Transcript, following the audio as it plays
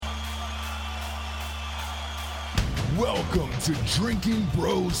Welcome to Drinking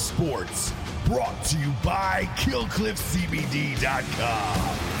Bros Sports, brought to you by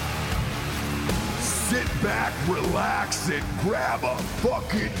KillcliffCBD.com. Sit back, relax, and grab a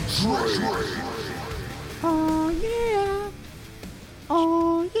fucking drink. Oh yeah.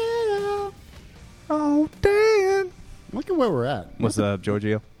 Oh yeah. Oh damn. Look at where we're at. What's up,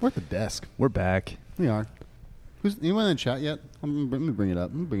 Giorgio? We're at the desk. We're back. We are. Who's anyone in the chat yet? Let me bring it up.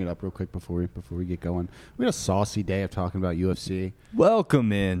 Let me bring it up real quick before we get going. We had a saucy day of talking about UFC.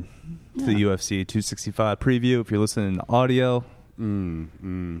 Welcome in to the UFC 265 preview. If you're listening to audio, Look,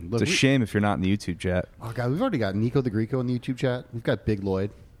 it's a shame if you're not in the YouTube chat. Oh god, we've already got Nico the Greco in the YouTube chat. We've got Big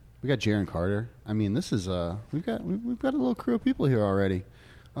Lloyd. We got Jaron Carter. I mean, this is we've got a little crew of people here already.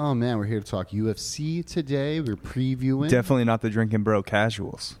 Oh man, we're here to talk UFC today. We're previewing. Definitely not the drinking bro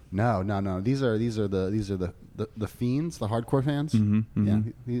casuals. No. These are the fiends, the hardcore fans. Mm-hmm. Yeah,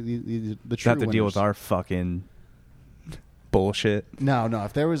 the true Have to deal winners. with our fucking bullshit. No.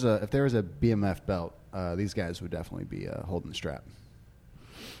 If there was a BMF belt, these guys would definitely be holding the strap.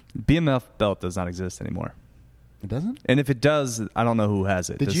 BMF belt does not exist anymore. It doesn't? And if it does, I don't know who has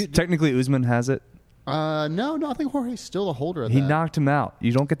it. Did you- Technically, Usman has it. No. I think Jorge's still the holder of He that. knocked him out.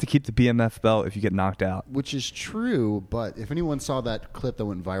 You don't get to keep the BMF belt if you get knocked out. Which is true, but if anyone saw that clip that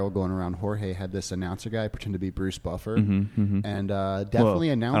went viral going around, Jorge had this announcer guy pretend to be Bruce Buffer, and definitely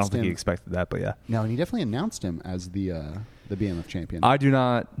Well, announced I don't think him. he expected that, but yeah. No, and he definitely announced him as the BMF champion, I do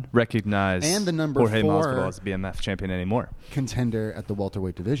not recognize And the number Jorge 4 Masvidal as the BMF champion anymore. contender at the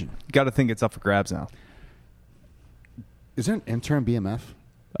welterweight division. Got to think it's up for grabs now. Is there an interim BMF?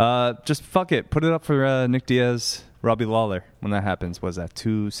 Just fuck it. Put it up for Nick Diaz, Robbie Lawler when that happens. Was that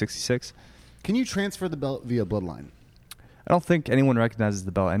 266? Can you transfer the belt via bloodline? I don't think anyone recognizes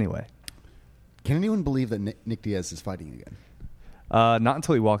the belt anyway. Can anyone believe that Nick Diaz is fighting again? Not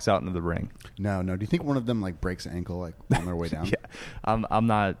until he walks out into the ring. No. Do you think one of them breaks an ankle on their way down? Yeah, I'm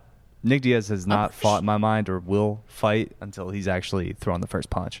not. Nick Diaz has not fought in my mind or will fight until he's actually thrown the first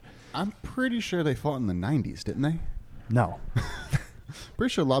punch. I'm pretty sure they fought in the 90s, didn't they? No.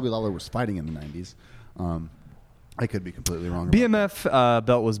 Pretty sure Robbie Lawler was fighting in the 90s. I could be completely wrong. BMF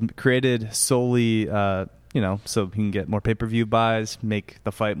belt was created solely, so he can get more pay-per-view buys, make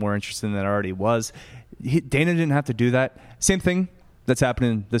the fight more interesting than it already was. Dana didn't have to do that. Same thing that's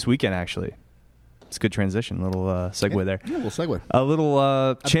happening this weekend, actually. It's a good transition. Little segue there. Yeah, we'll segue. A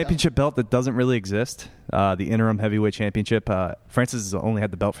little championship belt that doesn't really exist. The interim heavyweight championship. Francis has only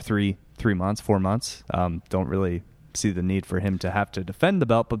had the belt for 4 months. Don't really see the need for him to have to defend the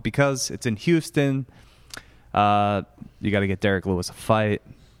belt, but because it's in Houston, you got to get Derek Lewis a fight,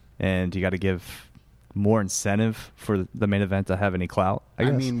 and you got to give more incentive for the main event to have any clout. I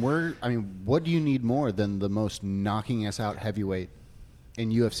guess. What do you need more than the most knocking us out heavyweight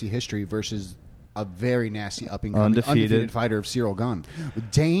in UFC history versus a very nasty undefeated fighter of Cyril Gane?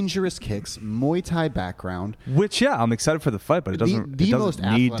 Dangerous kicks, Muay Thai background. Which, yeah, I'm excited for the fight, but it doesn't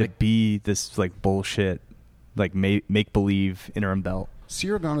need to be this bullshit, make believe interim belt.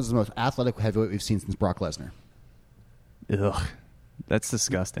 Cyril Gane is the most athletic heavyweight we've seen since Brock Lesnar. Ugh, that's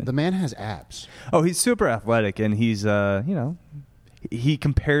disgusting. The man has abs. Oh, he's super athletic, and he's he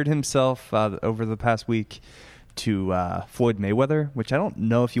compared himself over the past week to Floyd Mayweather, which I don't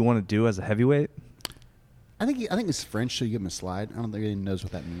know if you want to do as a heavyweight. I think he's French, so you give him a slide. I don't think he knows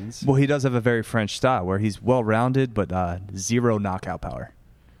what that means. Well, he does have a very French style where he's well-rounded, but zero knockout power.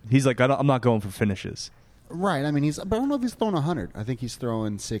 He's like, I'm not going for finishes. Right. I mean, but I don't know if he's throwing 100. I think he's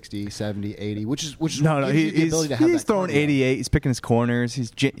throwing 60, 70, 80, which is He's throwing 88. He's picking his corners.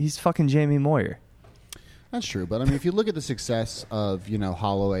 He's fucking Jamie Moyer. That's true, but I mean, if you look at the success of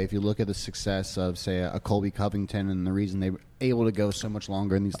Holloway, if you look at the success of say a Colby Covington, and the reason they were able to go so much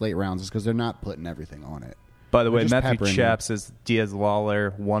longer in these late rounds is because they're not putting everything on it. By the way, They're just Matthew peppering Chapp you. says Diaz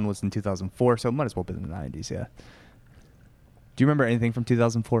Lawler 1 was in 2004, so it might as well be in the 90s. Yeah. Do you remember anything from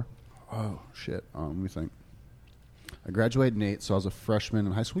 2004? Oh shit! Let me think. I graduated in 8, so I was a freshman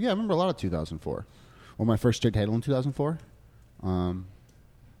in high school. Yeah, I remember a lot of 2004. Well, my first state title in 2004.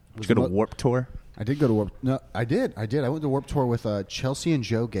 Did you go to Warped Tour? I did go to Warped. No, I did. I went to Warped Tour with Chelsea and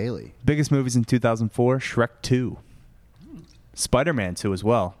Joe Gailey. Biggest movies in 2004: Shrek 2, Spider-Man 2 as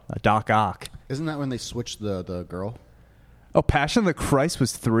well. Doc Ock. Isn't that when they switched the girl? Oh, Passion of the Christ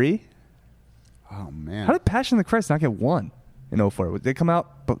was 3. Oh man! How did Passion of the Christ not get 1 in 2004? Did they come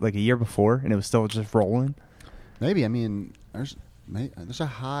out a year before and it was still just rolling? Maybe. I mean, there's a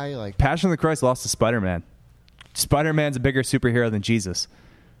high Passion of the Christ lost to Spider-Man. Spider-Man's a bigger superhero than Jesus.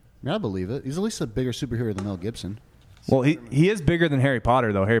 I believe it. He's at least a bigger superhero than Mel Gibson. Well, he is bigger than Harry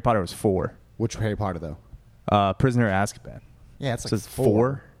Potter, though. Harry Potter was 4. Which Harry Potter, though? Prisoner of Azkaban. Yeah, it's So like it's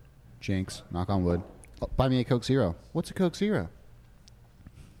 4. Jinx. Knock on wood. Buy me a Coke Zero. What's a Coke Zero?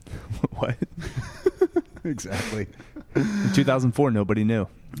 What? Exactly. In 2004, nobody knew.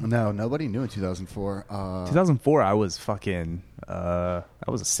 No, nobody knew in 2004. 2004, I was fucking. I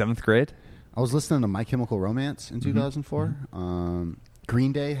was a 7th grade. I was listening to My Chemical Romance in 2004.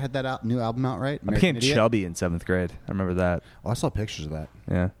 Green Day had that new album out, right? I became chubby in 7th grade. I remember that. Oh, I saw pictures of that.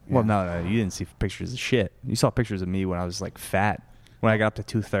 Yeah. Well, no, you didn't see pictures of shit. You saw pictures of me when I was like fat. When I got up to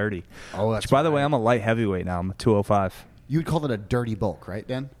 230. Oh, that's Which, by the way, I'm a light heavyweight now. I'm a 205. You would call it a dirty bulk, right,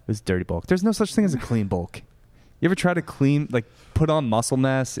 Dan? It's dirty bulk. There's no such thing as a clean bulk. You ever try to put on muscle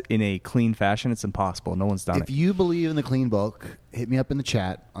mass in a clean fashion? It's impossible. No one's done it. If you believe in the clean bulk, hit me up in the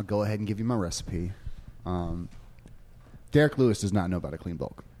chat. I'll go ahead and give you my recipe. Derek Lewis does not know about a clean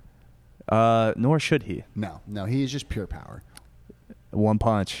bulk. Nor should he. No, he is just pure power. One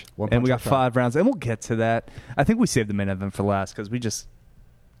punch. And we got 5 rounds. And we'll get to that. I think we saved the main event for last because we just,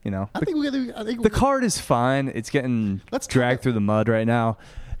 the card is fine. It's getting dragged through the mud right now.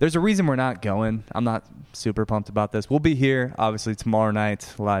 There's a reason we're not going. I'm not super pumped about this. We'll be here, obviously, tomorrow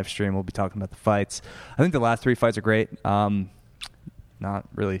night, live stream. We'll be talking about the fights. I think the last 3 fights are great. Not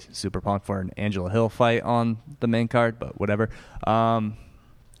really super pumped for an Angela Hill fight on the main card, but whatever. No,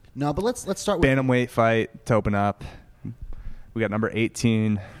 but let's start with bantamweight fight to open up. We got number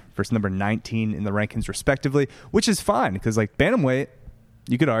 18 versus number 19 in the rankings, respectively, which is fine because, bantamweight,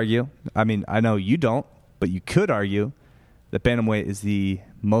 you could argue. I mean, I know you don't, but you could argue that bantamweight is the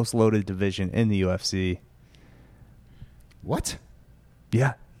most loaded division in the UFC. What?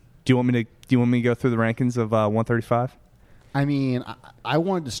 Yeah. Do you want me to go through the rankings of 135? I mean, I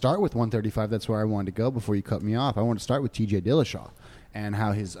wanted to start with 135. That's where I wanted to go before you cut me off. I wanted to start with TJ Dillashaw and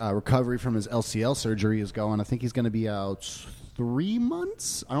how his recovery from his LCL surgery is going. I think he's going to be out 3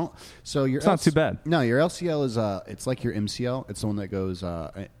 months. It's not too bad. No, your LCL is it's like your MCL. It's the one that goes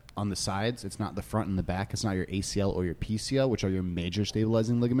on the sides. It's not the front and the back. It's not your ACL or your PCL, which are your major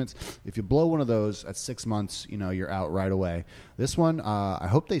stabilizing ligaments. If you blow one of those at 6 months, you're out right away. This one, I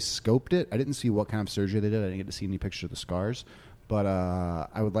hope they scoped it. I didn't see what kind of surgery they did. I didn't get to see any pictures of the scars. But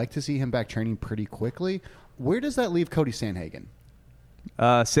I would like to see him back training pretty quickly. Where does that leave Cody Sandhagen?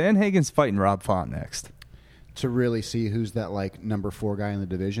 Sandhagen's fighting Rob Font next. To really see who's that number 4 guy in the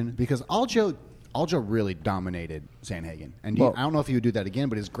division, because Aljo really dominated Sandhagen, and I don't know if he would do that again.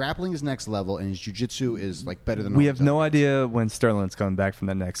 But his grappling is next level, and his jiu-jitsu is better than. We have no idea when Sterling's coming back from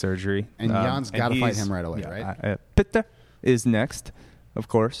that neck surgery, and Jan's got to fight him right away, right? Pitta is next, of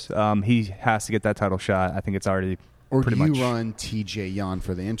course. He has to get that title shot. I think it's already. Or pretty do you much run TJ Jan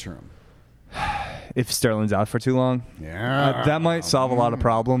for the interim? If Sterling's out for too long, that might solve a lot of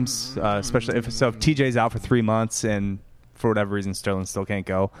problems. Especially if TJ's out for 3 months and for whatever reason Sterling still can't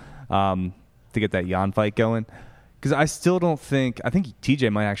go to get that Jan fight going. Because I still don't think. I think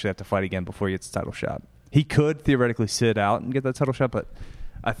TJ might actually have to fight again before he gets the title shot. He could theoretically sit out and get that title shot, but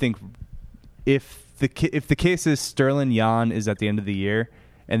I think if the case is Sterling Jan is at the end of the year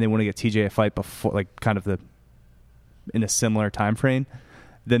and they want to get TJ a fight before, in a similar time frame,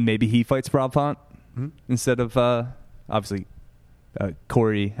 then maybe he fights Rob Font instead of obviously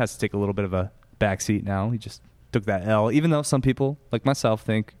Corey has to take a little bit of a backseat now. He just took that L, even though some people like myself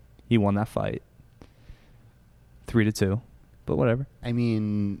think he won that fight 3-2, but whatever. I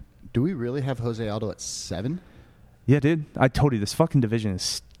mean, do we really have Jose Aldo at 7? Yeah, dude. I told you this fucking division is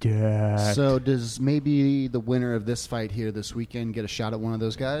stacked. So does maybe the winner of this fight here this weekend get a shot at one of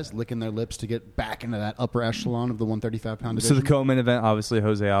those guys, licking their lips to get back into that upper echelon of the 135-pound division? So the co-main event, obviously,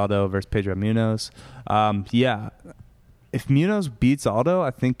 Jose Aldo versus Pedro Munoz. Yeah. If Munoz beats Aldo,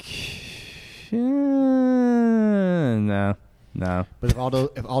 I think... no. But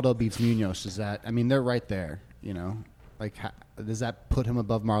if Aldo beats Munoz, is that... I mean, they're right there, does that put him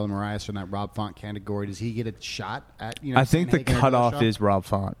above Marlon Moraes in that Rob Font category? Does he get a shot at, I think the cutoff is Rob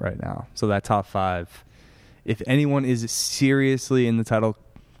Font right now. So that top 5. If anyone is seriously in the title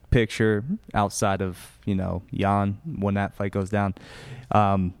picture outside of, Jan, when that fight goes down,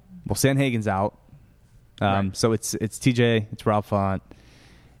 Sandhagen's out. Right. So it's TJ, it's Rob Font.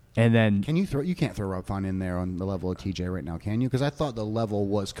 And then you can't throw Rob Font in there on the level of TJ right now, can you? Because I thought the level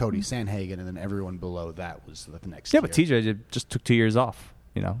was Cody Sandhagen, and then everyone below that was the next. Yeah, tier. But TJ just took 2 years off.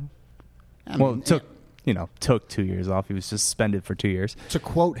 Took 2 years off. He was suspended for 2 years. To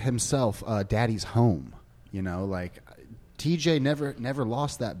quote himself, "Daddy's home." TJ never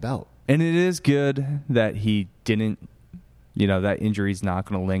lost that belt, and it is good that he didn't. That injury's not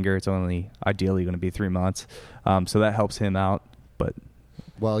going to linger. It's only ideally going to be 3 months, so that helps him out. But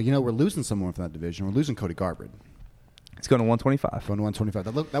well, we're losing someone from that division. We're losing Cody Garbrandt. It's going to 125. Going to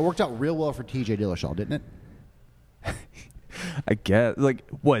 125. That worked out real well for TJ Dillashaw, didn't it? I guess.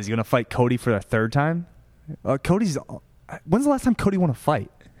 What, is he going to fight Cody for the 3rd time? Cody's. When's the last time Cody won a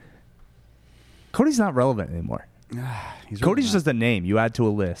fight? Cody's not relevant anymore. Cody's just a name you add to a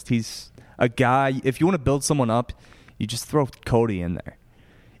list. He's a guy. If you want to build someone up, you just throw Cody in there.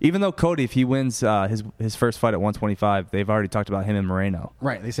 Even though Cody, if he wins his first fight at 125, they've already talked about him and Moreno.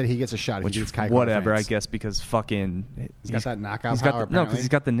 Right. They said he gets a shot if he beats Kai whatever, France. I guess, because fucking... He's got that knockout power, no, because he's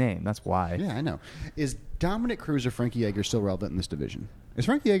got the name. That's why. Yeah, I know. Is Dominic Cruz or Frankie Edgar still relevant in this division? Is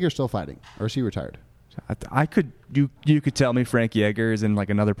Frankie Edgar still fighting, or is he retired? I could... You could tell me Frankie Edgar is in like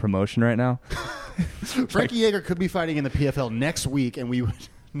another promotion right now. Frankie Edgar could be fighting in the PFL next week, and we would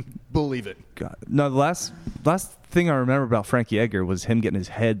believe it. God. No, the last thing I remember about Frankie Edgar was him getting his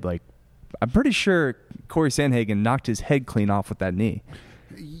head, like... I'm pretty sure Corey Sandhagen knocked his head clean off with that knee.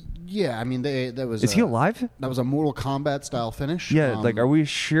 Yeah, I mean, that was... Is he alive? That was a Mortal Kombat style finish. Yeah, are we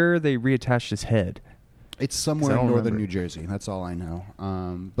sure they reattached his head? It's somewhere in northern New Jersey. That's all I know.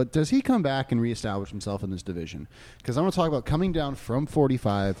 But does he come back and reestablish himself in this division? Because I want to talk about coming down from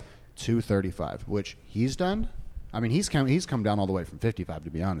 17 to 35, which he's done. I mean, he's come down all the way from 55,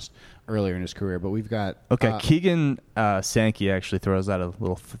 to be honest, earlier in his career. But we've got... Okay, Keegan Sankey actually throws out a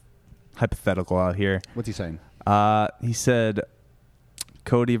little hypothetical out here. What's he saying? He said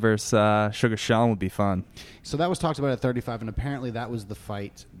Cody versus Sugar Sean would be fun. So that was talked about at 35, and apparently that was the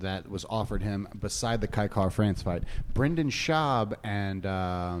fight that was offered him beside the Kai France fight. Brendan Schaub and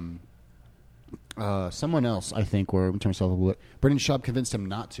someone else, I think, were... Brendan Schaub convinced him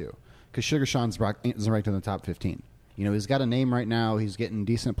not to, because Sugar Sean's ranked in the top 15. You know, he's got a name right now. He's getting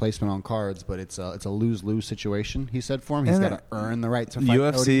decent placement on cards, but it's a lose-lose situation. He said for him, he's got to earn the right to fight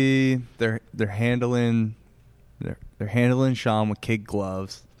UFC. Cody. They're handling Sean with kid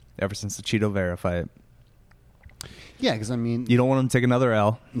gloves ever since the Cheeto Vera fight. Yeah, because I mean, you don't want him to take another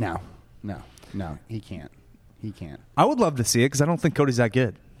L. No, he can't. I would love to see it because I don't think Cody's that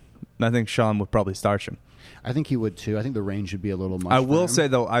good. And I think Sean would probably starch him. I think he would too. I think the range would be a little much. I will say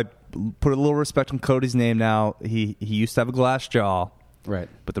though, I put a little respect on Cody's name now. He used to have a glass jaw, right?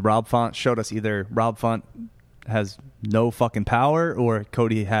 But the Rob Font showed us either Rob Font has no fucking power or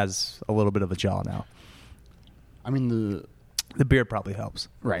Cody has a little bit of a jaw now. I mean the beard probably helps.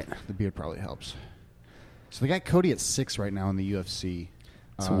 Right, the beard probably helps. So they got Cody at 6 right now in the UFC.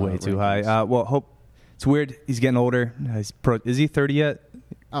 It's way too high. It's weird. He's getting older. Is he 30 yet?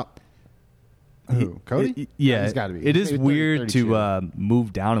 Oh. Who? Cody? Yeah. He's got to be. It is weird to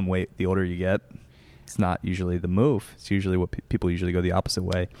move down in weight the older you get. It's not usually the move. It's usually what people usually go the opposite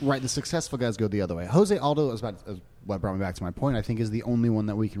way. Right. The successful guys go the other way. Jose Aldo is what brought me back to my point. I think is the only one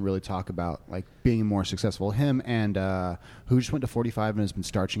that we can really talk about, like being more successful. Him and who just went to 45 and has been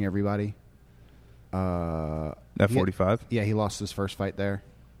starching everybody. At 45? Yeah, he lost his first fight there,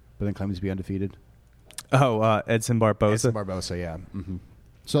 but then claims to be undefeated. Oh, Edson Barboza? Edson Barboza, yeah. Mm-hmm.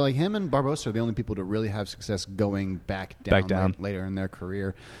 So like him and Barboza are the only people to really have success going back down. Later in their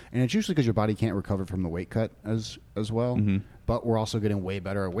career. And it's usually because your body can't recover from the weight cut as well. Mm-hmm. But we're also getting way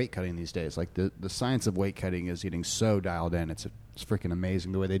better at weight cutting these days. Like the science of weight cutting is getting so dialed in. It's freaking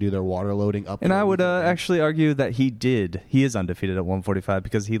amazing the way they do their water loading up. And I would actually argue that he is undefeated at 145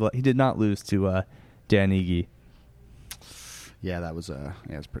 because he did not lose to Dan Ige. Yeah, that was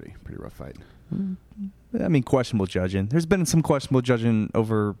it's pretty rough fight. I mean, questionable judging. There's been some questionable judging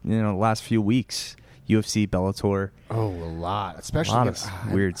over the last few weeks. UFC, Bellator. Oh, a lot, especially a lot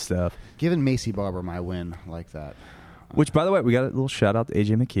of weird stuff. Giving Macy Barber my win like that. Which, by the way, we got a little shout out to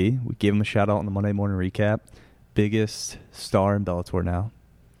AJ McKee. We gave him a shout out on the Monday Morning Recap. Biggest star in Bellator now.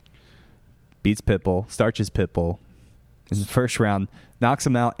 Beats Pitbull, starches Pitbull in the first round, knocks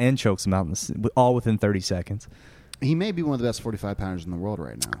him out and chokes him out, all within 30 seconds. He may be one of the best 45-pounders in the world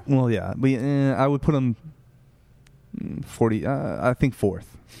right now. Well, yeah. I would put him 40. I think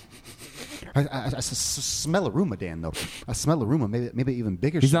fourth. I smell a rumor, Dan, though. I smell a rumor, maybe even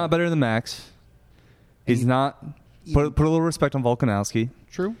bigger. He's not better than Max. He's not. Put a little respect on Volkanovski.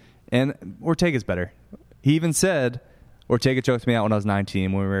 True. And Ortega's better. He even said, Ortega choked me out when I was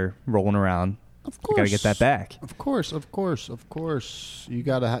 19 when we were rolling around. Of course, you got to get that back. Of course. You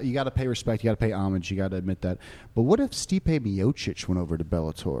gotta pay respect. You gotta pay homage. You gotta admit that. But what if Stipe Miocic went over to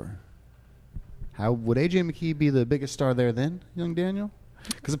Bellator? How would AJ McKee be the biggest star there then, young Daniel?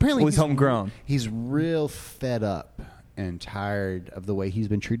 Because apparently he's homegrown. He's real fed up and tired of the way he's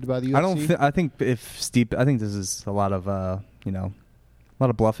been treated by the UFC. I think this is a lot of a lot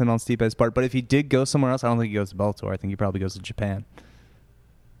of bluffing on Stipe's part. But if he did go somewhere else, I don't think he goes to Bellator. I think he probably goes to Japan.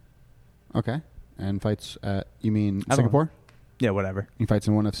 Okay. And fights at, you mean Singapore? Yeah, whatever. He fights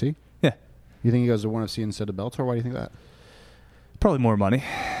in 1FC? Yeah. You think he goes to 1FC instead of Bellator? Why do you think that? Probably more money.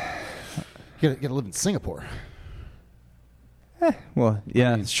 You gotta live in Singapore. Well,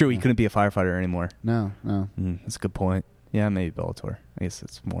 yeah, it's true. He couldn't be a firefighter anymore. No. That's a good point. Yeah, maybe Bellator. I guess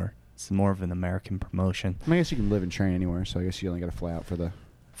it's more of an American promotion. I guess you can live and train anywhere, so I guess you only got to fly out for the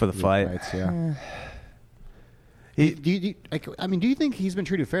fight. Fights, yeah. Do you think he's been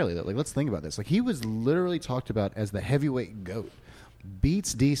treated fairly? Though? Like, let's think about this. Like, he was literally talked about as the heavyweight GOAT.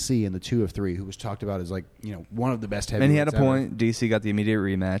 Beats DC in the 2 of 3, who was talked about as one of the best heavyweights. And he had a ever. point. DC got the immediate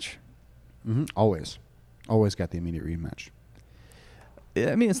rematch. Mm-hmm. Always got the immediate rematch.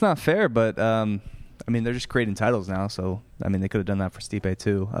 I mean, it's not fair, but they're just creating titles now, so they could have done that for Stipe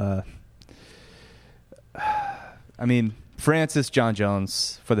too. Francis, John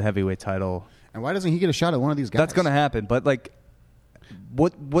Jones for the heavyweight title. And why doesn't he get a shot at one of these guys? That's going to happen, but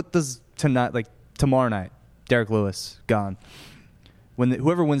what does tomorrow night? Derek Lewis gone.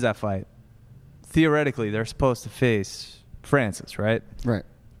 Whoever wins that fight, theoretically, they're supposed to face Francis, right? Right.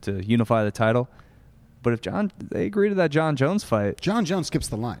 To unify the title. But if they agree to that John Jones fight, John Jones skips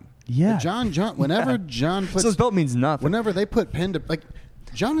the line. Yeah. Whenever John puts, so his belt means nothing. Whenever they put pen to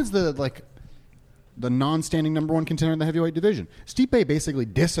John is the non-standing number 1 contender in the heavyweight division. Stipe basically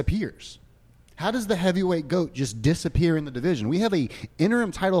disappears. How does the heavyweight GOAT just disappear in the division? We have a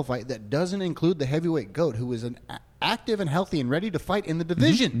interim title fight that doesn't include the heavyweight GOAT, who is an active and healthy and ready to fight in the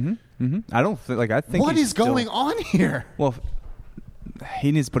division. Mm-hmm. Mm-hmm. I think what is going on here? Well,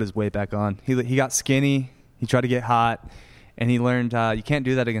 he needs to put his weight back on. He got skinny. He tried to get hot, and he learned you can't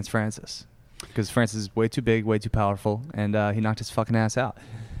do that against Francis because Francis is way too big, way too powerful, and he knocked his fucking ass out.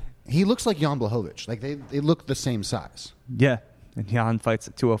 He looks like Jan Blachowicz. They look the same size. Yeah, and Jan fights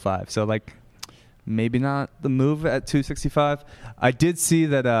at 205. So maybe not the move at 265. I did see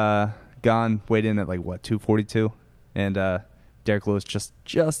that Gon weighed in at 242, and Derek Lewis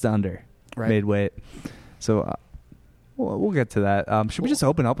just under made weight. So we'll get to that. Should we just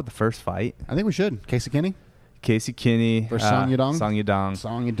open up with the first fight? I think we should. Casey Kinney versus Song Yadong. Song Yadong.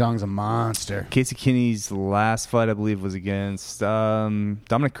 Song Yadong's a monster. Casey Kinney's last fight, I believe, was against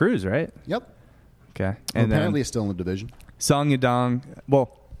Dominic Cruz, right? Yep. Okay. And apparently he's still in the division. Song Yadong,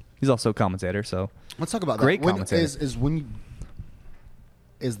 well, he's also a commentator, so let's talk about great that. Commentator.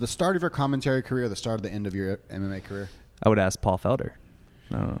 Is the start of your commentary career the start of the end of your MMA career? I would ask Paul Felder.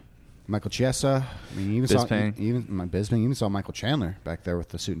 I don't know. Michael Chiesa. You even saw Michael Chandler back there with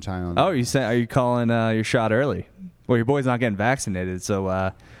the suit and tie on. Oh, are you calling your shot early? Well, your boy's not getting vaccinated,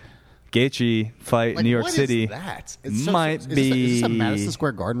 so Gaethje fight in New York City. That is this a Madison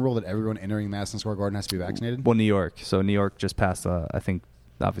Square Garden rule that everyone entering Madison Square Garden has to be vaccinated? Well, New York. So New York just passed, I think,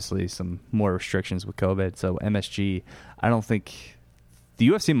 obviously some more restrictions with COVID. So MSG, I don't think the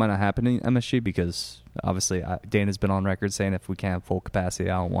UFC might not happen in MSG because obviously Dana's been on record saying if we can't have full capacity,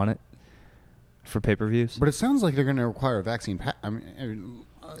 I don't want it for pay-per-views. But it sounds like they're going to require a vaccine. And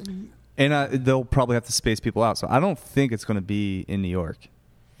they'll probably have to space people out. So I don't think it's going to be in New York,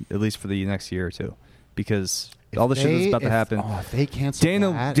 at least for the next year or two, because all the shit that's about to happen. If they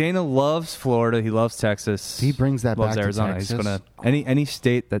cancel Dana loves Florida. He loves Texas. He brings that loves back Arizona. to Texas. He's gonna any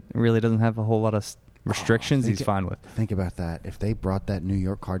state that really doesn't have a whole lot of restrictions. He's fine with. Think about that. If they brought that New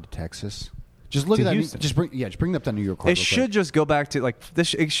York card to Texas. Just look at that. Houston. Just bring up that New York card. It should just go back to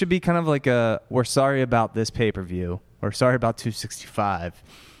this. It should be kind of like we're sorry about this pay-per-view. We're sorry about 265.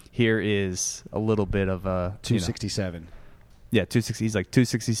 Here is a little bit of a 267. Yeah, 260. He's like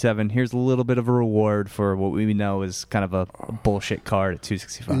 267. Here's a little bit of a reward for what we know is kind of a bullshit card at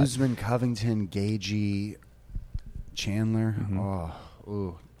 265. Usman, Covington, Gaethje, Chandler.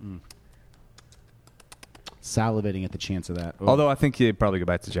 Mm-hmm. Salivating at the chance of that. Although I think he'd probably go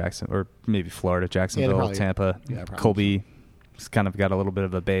back to Jackson or maybe Florida, Jacksonville, Tampa. Yeah, Colby. He's kind of got a little bit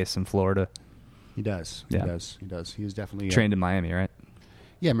of a base in Florida. He does. Yeah. He does. He was definitely trained in Miami, right?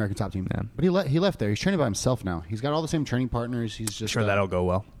 Yeah, American Top Team. Yeah. But he left there. He's training by himself now. He's got all the same training partners. He's just sure that'll go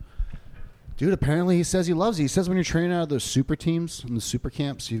well. Dude, apparently he says he loves it. He says when you're training out of those super teams and the super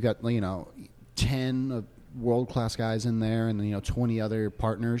camps, you've got 10 world-class guys in there and 20 other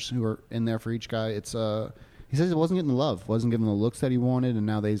partners who are in there for each guy. It's he says he wasn't getting the love, wasn't getting the looks that he wanted, and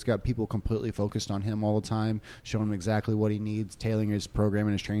now that he's got people completely focused on him all the time, showing him exactly what he needs, tailoring his program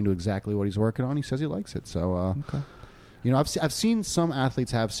and his training to exactly what he's working on. He says he likes it. So, okay. I've seen some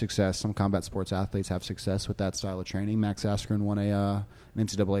athletes have success, some combat sports athletes have success with that style of training. Max Askren won an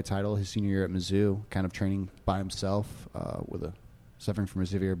NCAA title his senior year at Mizzou, kind of training by himself suffering from a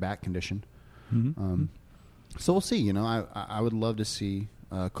severe back condition. Mm-hmm. So we'll see. I would love to see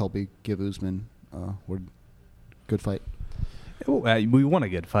Colby give Usman good fight. We want a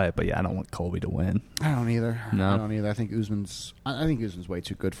good fight, but I don't want Colby to win. I don't either. No. I don't either. I think Usman's way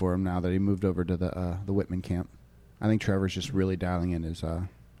too good for him now that he moved over to the Whitman camp. I think Trevor's just really dialing in his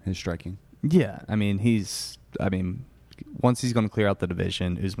striking. Yeah, he's once he's going to clear out the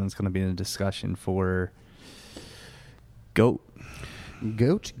division, Usman's going to be in a discussion for GOAT.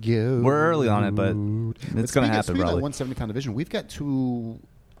 Goat. We're early on it, but it's going to happen. Speaking of probably. that 170-pound division, we've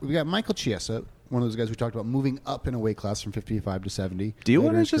got Michael Chiesa, one of those guys we talked about, moving up in a weight class from 55 to 70. Do you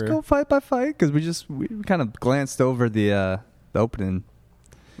want to just go fight by fight? Because we kind of glanced over the opening.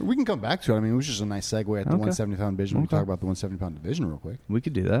 We can come back to it. I mean, it was just a nice segue at the 170-pound division. We can talk about the 170-pound division real quick. We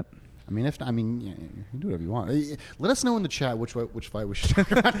could do that. I mean, you can do whatever you want. Let us know in the chat which fight we should talk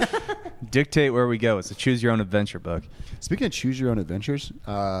about. Dictate where we go. It's a choose your own adventure book. Speaking of choose your own adventures,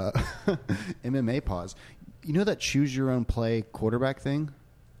 MMA pause. You know that choose your own play quarterback thing,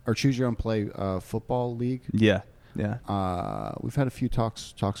 or choose your own play football league? Yeah. We've had a few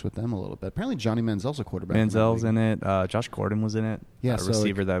talks with them a little bit. Apparently, Johnny Manziel's a quarterback. Manziel's in it. Josh Gordon was in it. Yeah, a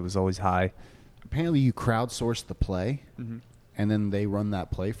receiver that was always high. Apparently, you crowdsource the play. Mm-hmm. And then they run that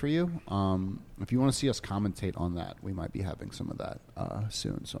play for you. If you want to see us commentate on that, we might be having some of that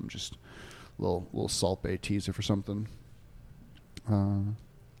soon. So I'm just a little Salt Bay teaser for something. But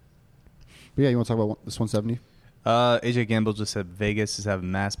yeah, you want to talk about this 170? AJ Gamble just said Vegas is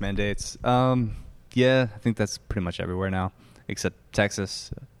having mask mandates. Yeah, I think that's pretty much everywhere now, except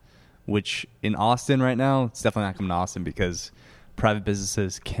Texas, which in Austin right now, it's definitely not coming to Austin because private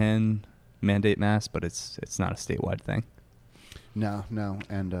businesses can mandate masks, but it's not a statewide thing. No,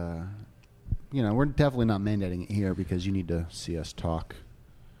 and we're definitely not mandating it here because you need to see us talk.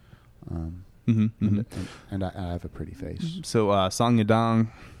 And I have a pretty face. So Song Yadong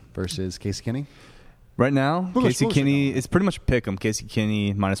versus Casey Kinney. Right now, Casey Kinney is pretty much a pick 'em. Casey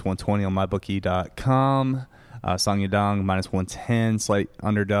Kinney -120 on mybookie.com. Song Yadong -110, slight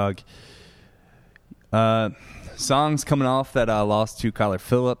underdog. Song's coming off that loss to Kyler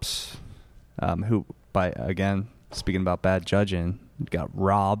Phillips, who again. Speaking about bad judging, got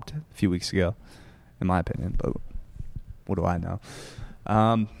robbed a few weeks ago, in my opinion. But what do I know?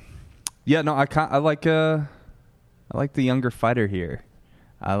 I like the younger fighter here.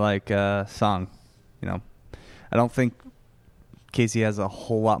 I like Song. I don't think Casey has a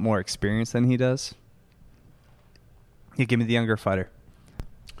whole lot more experience than he does. Yeah, give me the younger fighter.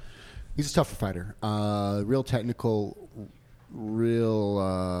 He's a tougher fighter. Real technical,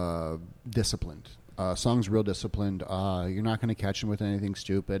 real disciplined. Song's real disciplined. You're not going to catch him with anything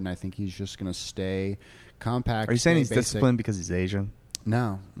stupid, and I think he's just going to stay compact. Are you saying he's basic. disciplined because he's Asian?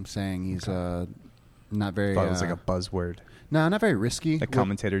 No, I'm saying he's not very... I thought it was like a buzzword. No, not very risky. That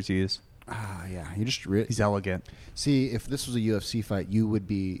commentators use. Yeah. He's elegant. See, if this was a UFC fight, you would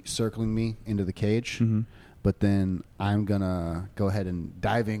be circling me into the cage, mm-hmm. but then I'm going to go ahead and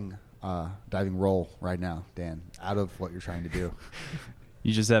diving roll right now, Dan, out of what you're trying to do.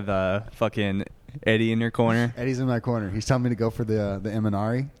 You just have fucking Eddie in your corner. Eddie's in my corner. He's telling me to go for the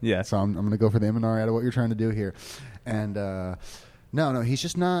Eminari. Yeah. So I'm going to go for the Eminari out of what you're trying to do here. And no, he's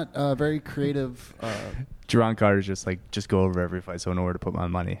just not very creative. Jerron Carter's just go over every fight so I know where to put my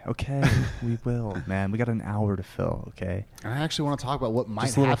money. Okay, we will, man. We got an hour to fill, okay? And I actually want to talk about what might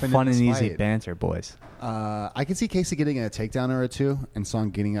happen happen fun in this and easy fight. Banter, boys. I can see Casey getting a takedown or two and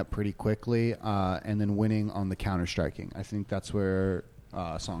Song getting up pretty quickly and then winning on the counter striking. I think that's where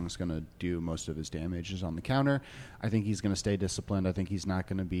Song's going to do most of his damage is on the counter. I think he's going to stay disciplined. I think he's not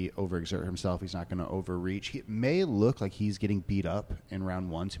going to overexert himself. He's not going to overreach. It may look like he's getting beat up in round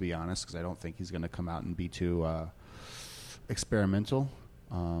one, to be honest, because I don't think he's going to come out and be too experimental.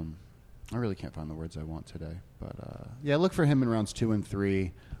 I really can't find the words I want today. But, look for him in rounds 2 and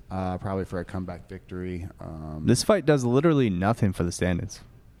 3, probably for a comeback victory. This fight does literally nothing for the standings.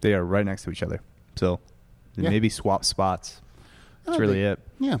 They are right next to each other. So maybe swap spots. That's really it.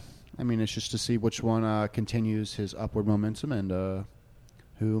 Yeah. I mean, it's just to see which one continues his upward momentum and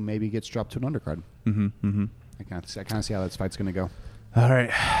who maybe gets dropped to an undercard. Mm-hmm. I kind of see how this fight's going to go. All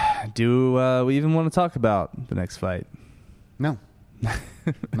right. Do we even want to talk about the next fight? No. Not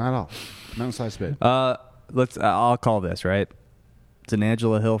at all. Not in slice bit. I'll call this, right? It's an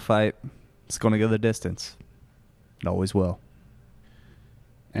Angela Hill fight. It's going to go the distance. It always will.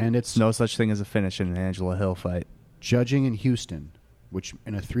 And it's no such thing as a finish in an Angela Hill fight. Judging in Houston, which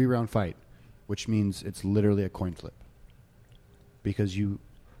in a 3-round fight, which means it's literally a coin flip. Because you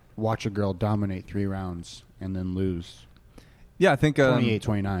watch a girl dominate 3 rounds and then lose. Yeah, I think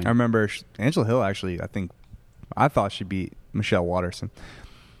 28-29. I remember Angela Hill actually, I thought she beat Michelle Waterson.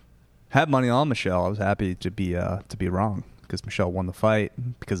 Had money on Michelle. I was happy to be wrong because Michelle won the fight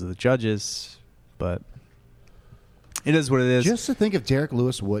because of the judges, but it is what it is. Just to think if Derek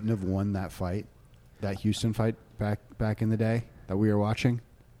Lewis wouldn't have won that fight, that Houston fight back in the day that we were watching.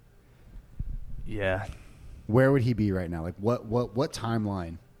 Yeah. Where would he be right now? Like what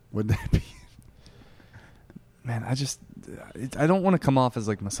timeline would that be? man, I don't want to come off as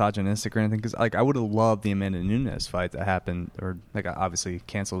like misogynistic or anything, because like I would have loved the Amanda Nunes fight that happened, or like obviously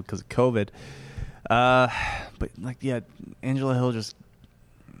canceled because of COVID. But like, yeah, Angela Hill just,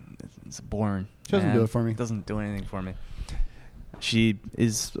 it's boring. She doesn't do it for me. It doesn't do anything for me. She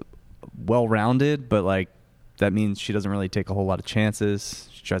is well-rounded, but like that means she doesn't really take a whole lot of chances.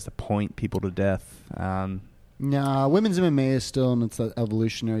 She tries to point people to death. Nah, women's MMA is still in its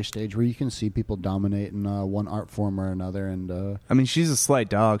evolutionary stage where you can see people dominate in one art form or another. And I mean, she's a slight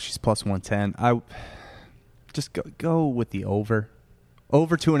dog. She's plus 110. I just go with the over.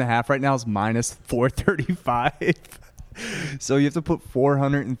 Over 2.5 right now is minus 435. So you have to put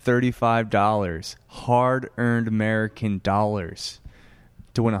 $435 hard-earned American dollars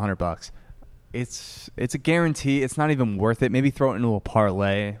to win $100. It's a guarantee. It's not even worth it. Maybe throw it into a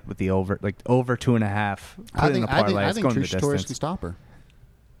parlay with the over, like over 2.5. Put it in a parlay. I think Trish Torres can stop her.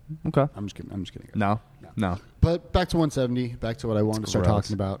 Okay. I'm just kidding. No. But back to 170. Back to what I wanted to start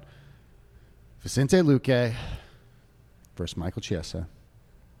talking about. Vicente Luque versus Michael Chiesa.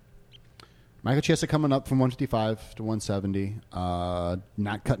 Michael Chiesa coming up from 155 to 170.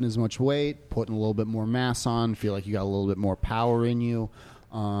 Not cutting as much weight, putting a little bit more mass on. Feel like you got a little bit more power in you.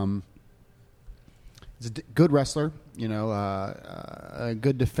 He's a good wrestler, a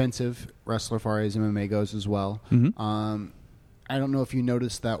good defensive wrestler as far as MMA goes as well. Mm-hmm. I don't know if you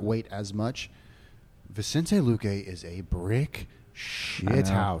noticed that weight as much. Vicente Luque is a brick shit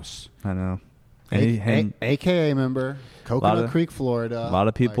house. I know. AKA member, Coconut Creek, Florida. A lot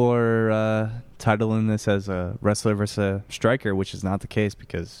of people are titling this as a wrestler versus a striker, which is not the case,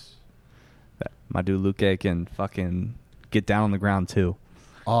 because my dude Luque can fucking get down on the ground too.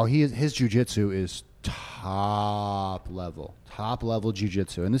 Oh, his jiu-jitsu is top level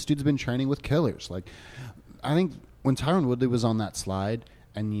jiu-jitsu, and this dude's been training with killers. Like, I think when Tyron Woodley was on that slide,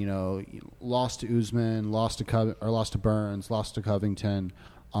 and lost to Usman, lost to Burns, lost to Covington,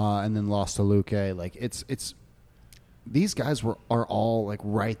 and then lost to Luque. Like, it's these guys are all like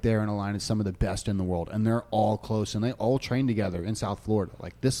right there in a line of some of the best in the world, and they're all close, and they all train together in South Florida.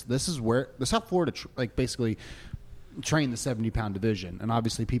 Like, this is where the South Florida basically train the 70-pound division, and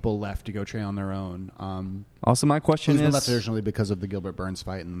obviously people left to go train on their own. Also, my question is, left originally because of the Gilbert Burns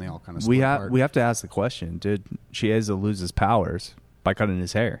fight, and they all kind of we have to ask the question: did Chiesa lose his powers by cutting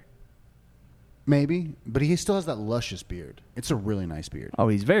his hair? Maybe, but he still has that luscious beard. It's a really nice beard. Oh,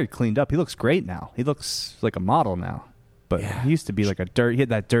 he's very cleaned up. He looks great now. He looks like a model now. But he used to be like he had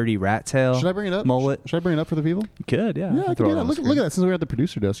that dirty rat tail. Should I bring it up? Mullet. Should I bring it up for the people? You could, yeah. Yeah, I can do that. Look at that. Since we're at the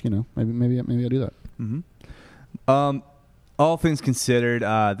producer desk, maybe I'll do that. Mm-hmm. All things considered,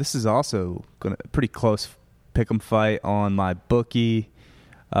 this is also a pretty close pick'em fight on my bookie.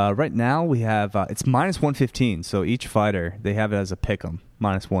 Right now we have it's minus 115. So each fighter, they have it as a pick'em,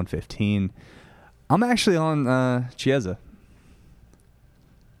 minus 115. I'm actually on Chiesa.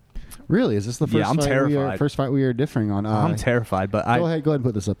 Really? Is this the first I'm fight terrified. First fight we are differing on? I'm terrified, but go ahead and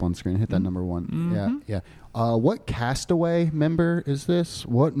put this up on screen. Hit that number one. Mm-hmm. Yeah. What Castaway member is this?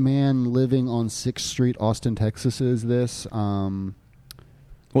 What man living on 6th Street, Austin, Texas is this? Well,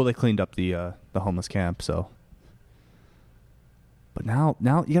 they cleaned up the homeless camp, so. But now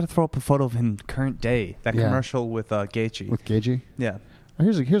you got to throw up a photo of him current day. That commercial with Gaethje. With Gaethje? Yeah. Oh,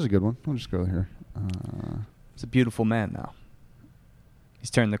 here's a good one. I'll just go here. He's a beautiful man now. He's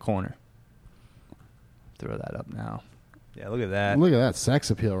turned the corner. Throw that up now. Yeah, look at that. Look at that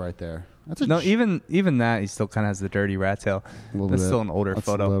sex appeal right there. Even that, he still kind of has the dirty rat tail. That's still an older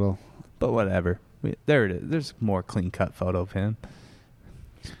photo. But whatever. There it is. There's a more clean cut photo of him.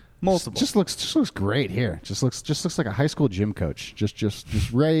 Multiple. Just looks great here. Just looks like a high school gym coach.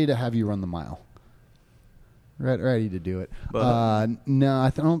 Just ready to have you run the mile. Ready to do it. No,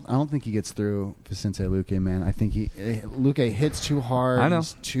 I don't think he gets through Vicente Luque, man. I think Luque hits too hard. I know.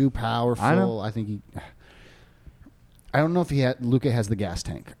 He's too powerful. I know. I don't know if Luque has the gas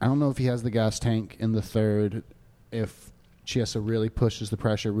tank. I don't know if he has the gas tank in the third. If Chiesa really pushes the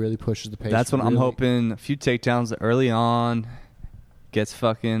pressure, really pushes the pace. That's what I'm hoping. A few takedowns early on, gets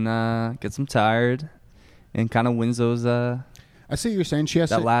him tired, and kind of wins those. I see what you're saying,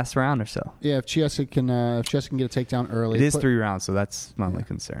 Chiesa. That last round or so. Yeah, if Chiesa can get a takedown early. It is 3 rounds, so that's my only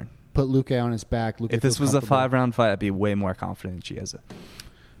concern. Put Luque on his back. Luque if this was a 5-round fight, I'd be way more confident in Chiesa.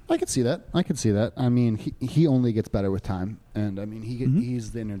 I could see that. I mean, he only gets better with time, and I mean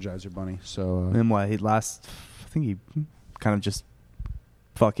he's the Energizer Bunny. So and what I think he kind of just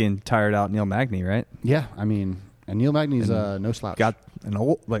fucking tired out Neil Magny, right? Yeah, I mean, and Neil Magny's no slouch. Got an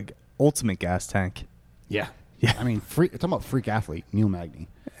ultimate gas tank. Yeah. I mean, talking about freak athlete, Neil Magny.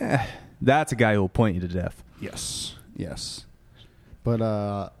 That's a guy who will point you to death. Yes.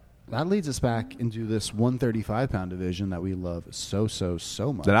 But that leads us back into this 135-pound division that we love so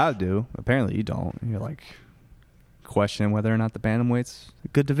much. That I do. Apparently you don't. You're like questioning whether or not the bantamweight's a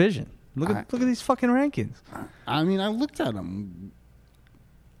good division. Look at these fucking rankings. I mean, I looked at them.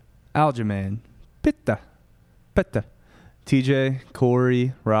 Aljamain, Pitta, TJ,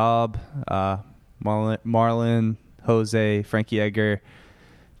 Corey, Rob, Marlon, Jose, Frankie Edgar,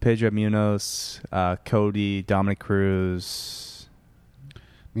 Pedro Munoz, Cody, Dominic Cruz. I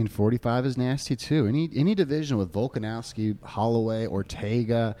mean, 45 is nasty too. Any division with Volkanovski, Holloway,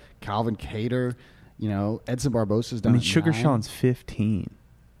 Ortega, Calvin Kattar, Edson Barbosa's done. I mean, Sugar Sean's 15.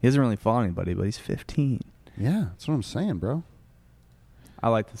 He hasn't really fought anybody, but he's 15. Yeah, that's what I'm saying, bro. I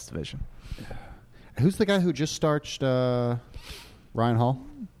like this division. Who's the guy who just starched Ryan Hall?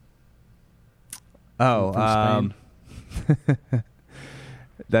 Oh,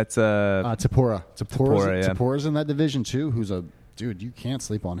 that's Tapora. Tapora, yeah. Tapora's in that division too. Who's a dude? You can't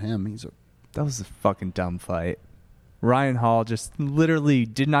sleep on him. That was a fucking dumb fight. Ryan Hall just literally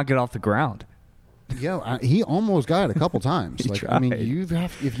did not get off the ground. Yo, he almost got it a couple times. Tried. I mean,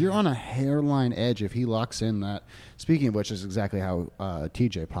 if you're on a hairline edge, if he locks in that. Speaking of which, is exactly how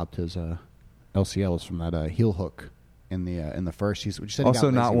TJ popped his LCLs from that heel hook in the first. You said also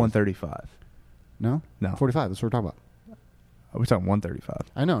not 135. No, 45. That's what we're talking about. We're talking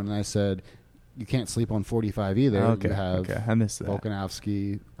 135. I know, and I said you can't sleep on 45 either. Okay, you have I missed that.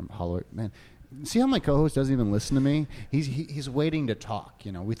 Volkanovski, Holloway, man. See how my co-host doesn't even listen to me? He's waiting to talk.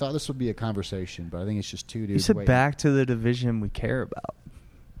 We thought this would be a conversation, but I think it's just two dudes. You said waiting. Back to the division we care about.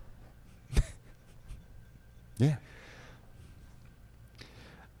 Yeah.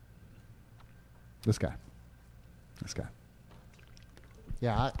 This guy.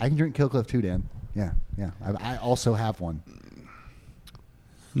 Yeah, I can drink Kill Cliff too, Dan. Yeah. I also have one.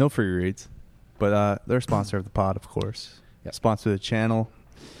 No free reads, but they're a sponsor of the pod, of course. Yep. Sponsor of the channel.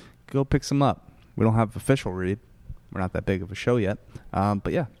 Go pick some up. We don't have official read. We're not that big of a show yet.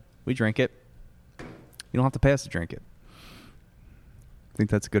 But yeah, we drink it. You don't have to pay us to drink it. I think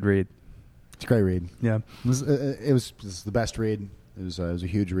that's a good read. It's a great read. Yeah. It was the best read. It was a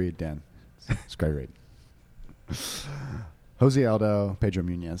huge read, Dan. It's a great read. Jose Aldo, Pedro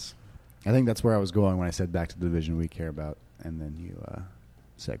Munoz. I think that's where I was going when I said back to the division we care about, and then you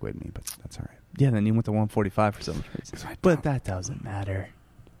segued me, but that's all right. Yeah, then you went to 145 for some reason. But that doesn't matter.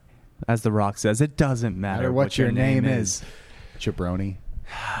 As The Rock says, it doesn't matter what your name is. Jabroni.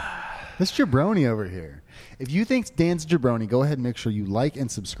 This Jabroni over here. If you think Dan's a jabroni, go ahead and make sure you like and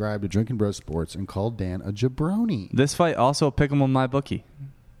subscribe to Drinking Bros Sports and call Dan a jabroni. This fight also pick him on my bookie.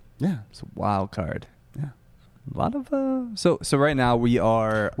 Yeah. It's a wild card. Yeah. A lot of so right now we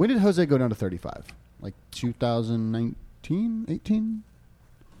are. When did Jose go down to 35? Like 2019, 18?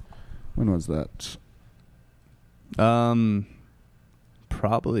 When was that?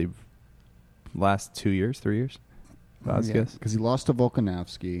 Probably last 2 years, 3 years. I guess because he lost to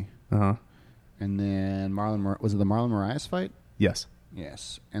Volkanovski. And then was it the Marlon Moraes fight? Yes.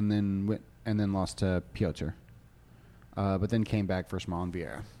 Yes, and then lost to Piotr, but then came back for Small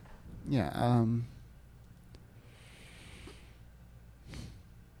Vieira. Yeah.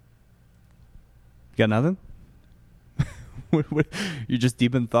 You got nothing? You're just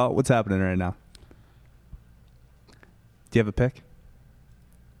deep in thought. What's happening right now? Do you have a pick?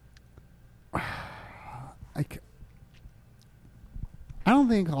 I don't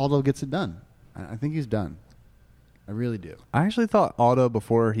think Aldo gets it done. I think he's done. I really do. I actually thought Aldo,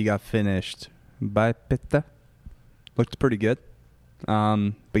 before he got finished by Pitta, looked pretty good.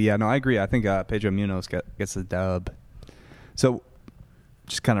 But yeah, no, I agree. I think Pedro Munoz gets the dub. So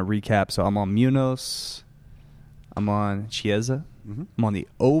just kind of recap. So I'm on Munoz. I'm on Chiesa. Mm-hmm. I'm on the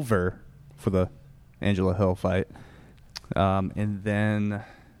over for the Angela Hill fight. And then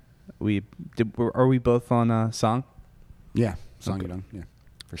are we both on Song? Yeah, Song Okay. Yudong. Yeah,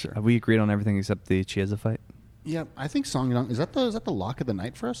 for sure. Have we agreed on everything except the Chiesa fight? Yeah, I think Song Yudong. Is that the lock of the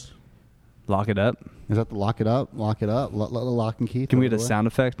night for us? Lock it up. Is that the lock it up, lock and key? Can we get a sound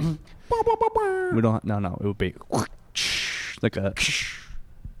effect? We don't. No. It would be like a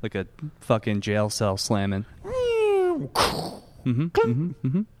fucking jail cell slamming. Or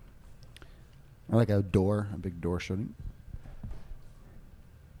like a big door shutting.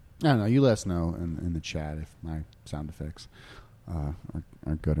 I don't know. You let us know in the chat if my sound effects are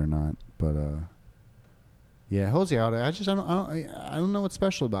good or not. But yeah, Jose Aldo. I don't know what's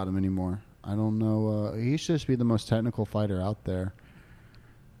special about him anymore. I don't know. He should just be the most technical fighter out there.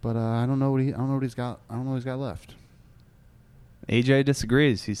 But I don't know what he's got. I don't know what he's got left. AJ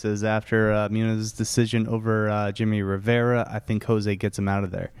disagrees. He says after Munoz's decision over Jimmy Rivera, I think Jose gets him out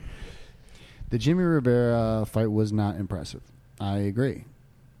of there. The Jimmy Rivera fight was not impressive. I agree.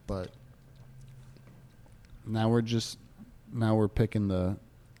 But now we're picking the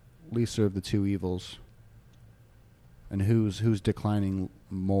lesser of the two evils, and who's declining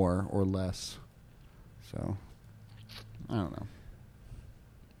more or less. So I don't know.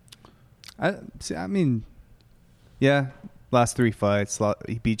 I mean, yeah, last 3 fights,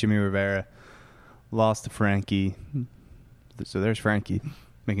 he beat Jimmy Rivera, lost to Frankie. So there's Frankie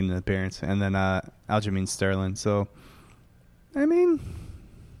making an appearance, and then Aljamain Sterling. So, I mean,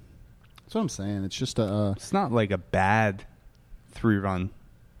 that's what I'm saying. It's just it's not like a bad 3-run.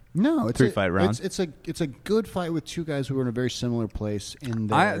 No, it's 3-fight round. It's a good fight with two guys who are in a very similar place in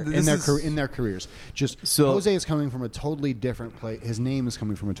their careers. Jose is coming from a totally different place. His name is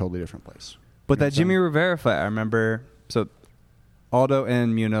coming from a totally different place. But that Jimmy Rivera fight, I remember. So Aldo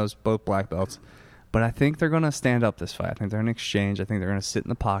and Munoz, both black belts. But I think they're going to stand up this fight. I think they're going to exchange. I think they're going to sit in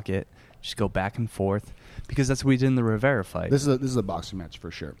the pocket, just go back and forth, because that's what we did in the Rivera fight. This is a boxing match for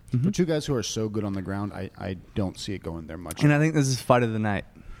sure. Mm-hmm. For two guys who are so good on the ground, I don't see it going there much. And I think this is fight of the night.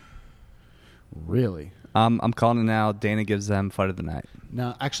 Really? I'm calling it now. Dana gives them fight of the night.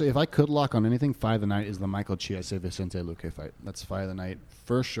 Now, actually, if I could lock on anything, fight of the night is the Michael Chiesa Vicente Luque fight. That's fight of the night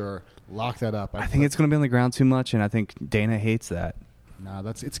for sure. Lock that up. I think it's going to be on the ground too much, and I think Dana hates that. Nah,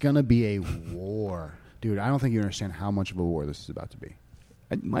 it's going to be a war. Dude, I don't think you understand how much of a war this is about to be.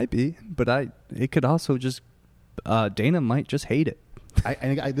 It might be, but it could also just Dana might just hate it. I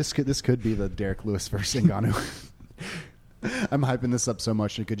think this could be the Derek Lewis versus Ngannou. I'm hyping this up so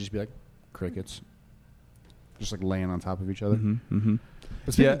much it could just be like crickets, just like laying on top of each other. Mm-hmm, mm-hmm.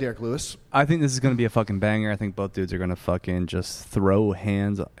 But speaking of Derek Lewis, I think this is going to be a fucking banger. I think both dudes are going to fucking just throw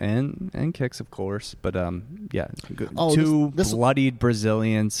hands and kicks, of course. But yeah, two bloodied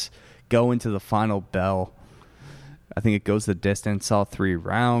Brazilians go into the final bell. I think it goes the distance, all 3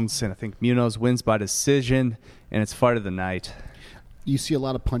 rounds, and I think Munoz wins by decision, and it's fight of the night. You see a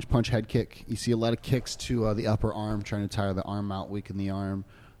lot of punch, head kick. You see a lot of kicks to the upper arm, trying to tire the arm out, weaken the arm.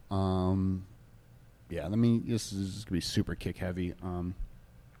 Yeah, I mean, this is going to be super kick heavy.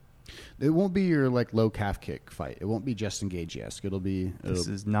 It won't be your like low calf kick fight. It won't be Justin Gage-esque. This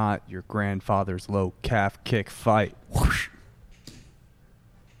is not your grandfather's low calf kick fight. Whoosh.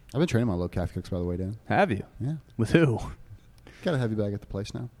 I've been training my low calf kicks, by the way, Dan. Have you? Yeah. With who? Got a heavy bag at the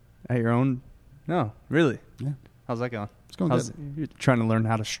place now. At your own? No, really? Yeah. How's that going? It's going good. You're trying to learn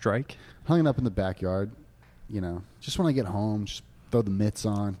how to strike? Hung it up in the backyard. You know, just when I get home, just throw the mitts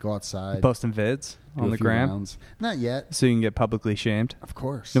on, go outside. You posting vids on the gram? Rounds. Not yet. So you can get publicly shamed? Of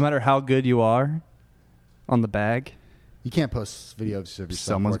course. No matter how good you are on the bag? You can't post videos of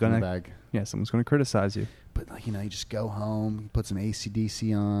yourself working the bag. Yeah, someone's going to criticize you. But, like, you know, you just go home, you put some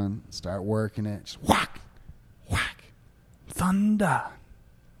AC/DC on, start working it, just whack, whack. Thunder.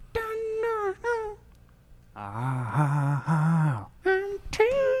 Ah, I'm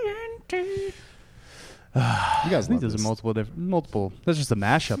TNT. You guys think there's multiple. There's just a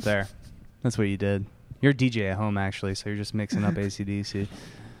mashup there. That's what you did. You're a DJ at home, actually, so you're just mixing up AC/DC.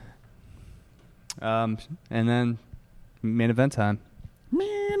 And then main event time.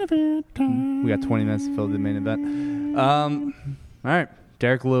 Main event time. We got 20 minutes to fill the main event. All right,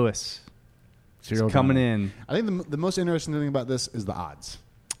 Derek Lewis. He's coming in. I think the most interesting thing about this is the odds.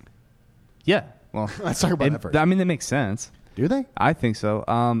 Yeah. Well, let's talk about that first. I mean, that makes sense. Do they? I think so.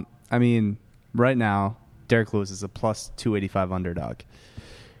 I mean, right now, Derek Lewis is a plus 285 underdog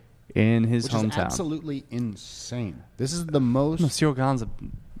in his hometown. Which is absolutely insane. This is the most... No, Cyril Gane's a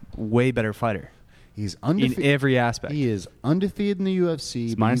way better fighter. He's undefeated in every aspect. He is undefeated in the UFC.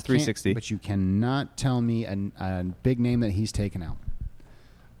 He's minus 360. But you cannot tell me a big name that he's taken out.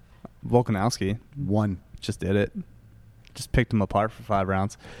 Volkanovski. Just did it. Just picked him apart for 5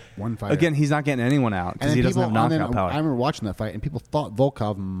 rounds. One fighter. Again, he's not getting anyone out because he doesn't have knockout power. I remember watching that fight, and people thought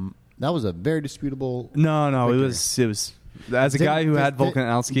Volkov... That was a very disputable... No, victory. It was... As a guy who had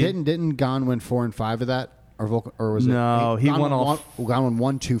Volkanovski... Didn't Gane win 4 and 5 of that? Or was it? No, he won all... Gane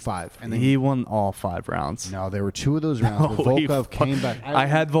won 1-2-5. And he won all 5 rounds. No, there were 2 of those rounds where Volkov came back. I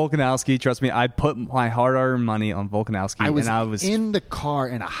had Volkanovski. Trust me, I put my hard-earned money on Volkanovski. I was in the car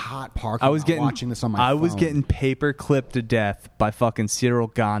in a hot parking lot watching this on my phone. I was getting paper-clipped to death by fucking Cyril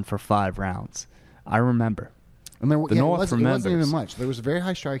Gane for 5 rounds. I remember. And it wasn't even much. There was very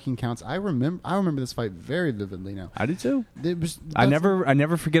high striking counts. I remember this fight very vividly now. I do too. I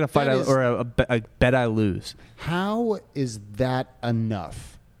never forget a fight or a bet I lose. How is that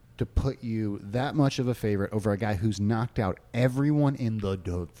enough to put you that much of a favorite over a guy who's knocked out everyone in the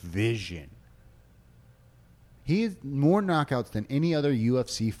division? He has more knockouts than any other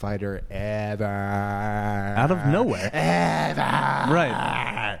UFC fighter ever. Out of nowhere. Ever.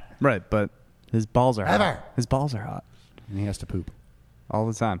 Right, but... His balls are hot. His balls are hot. And he has to poop. all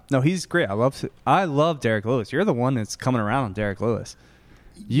the time. No, he's great. I love Derek Lewis. You're the one that's coming around on Derek Lewis.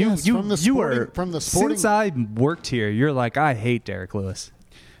 From the sporting, since I worked here, you're like, I hate Derek Lewis.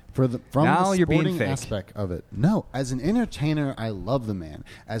 From now the you're being sporting fake. aspect of it. No, as an entertainer, I love the man.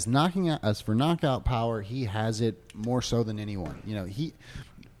 As for knockout power, he has it more so than anyone. You know,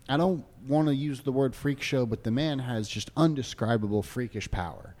 I don't want to use the word freak show, but the man has just undescribable freakish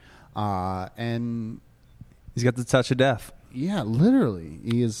power. And he's got the touch of death. Yeah, literally.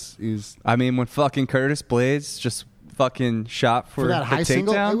 He's I mean, when fucking Curtis Blades just fucking shot for that the high takedown.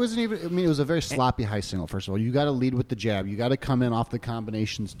 Single, it wasn't even. I mean, it was a very sloppy high single. First of all, you got to lead with the jab. You got to come in off the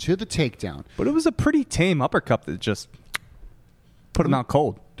combinations to the takedown. But it was a pretty tame uppercut that just put him out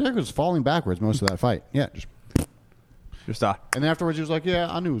cold. Derek was falling backwards most of that fight. Yeah, just and then afterwards he was like,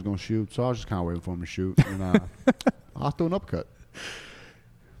 "Yeah, I knew he was going to shoot, so I was just kind of waiting for him to shoot, and I'll throw an uppercut."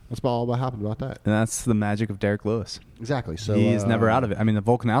 That's about all that happened about that. And that's the magic of Derek Lewis. Exactly. So he's never out of it. I mean, the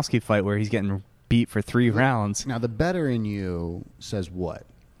Volkanovski fight where he's getting beat for 3 rounds. Now, the better in you says what?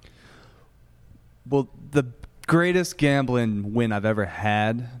 Well, the greatest gambling win I've ever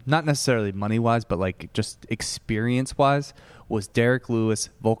had, not necessarily money-wise, but like just experience-wise, was Derek Lewis,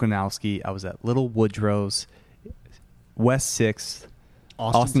 Volkanovski. I was at Little Woodrow's, West 6th,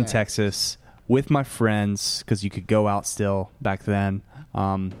 Austin, Texas, with my friends, because you could go out still back then.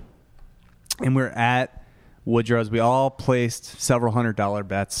 And we're at Woodrow's. We all placed several $100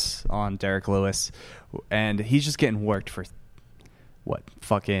 bets on Derek Lewis, and he's just getting worked for what,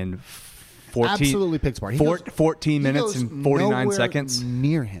 fucking 14, absolutely picks apart. 14 minutes and 49 seconds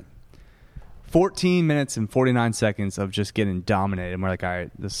near him. 14 minutes and 49 seconds of just getting dominated. And we're like, all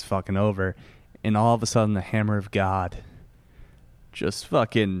right, this is fucking over. And all of a sudden, the hammer of God just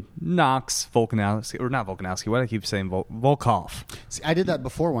fucking knocks Volkanovski, or not Volkanovski, why do I keep saying Volkov? See, I did that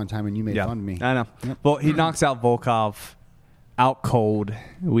before one time, and you made fun of me. I know. Yep. Well, he knocks out Volkov out cold.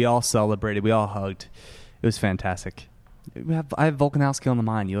 We all celebrated. We all hugged. It was fantastic. I have Volkanovski on the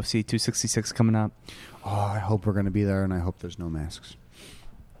mind. UFC 266 coming up. Oh, I hope we're going to be there, and I hope there's no masks.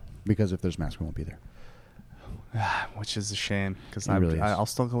 Because if there's masks, we won't be there. Which is a shame, because I'll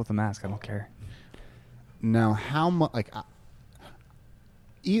still go with the mask. I don't care. Now, how much...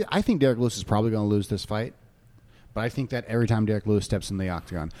 I think Derek Lewis is probably going to lose this fight, but I think that every time Derek Lewis steps in the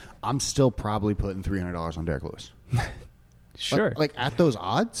octagon, I'm still probably putting $300 on Derek Lewis. Sure. Like at those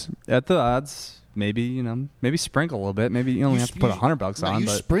odds? At the odds, maybe, maybe sprinkle a little bit. Maybe you only have to put $100 on. You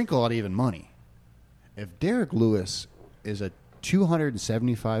but sprinkle out even money. If Derek Lewis is a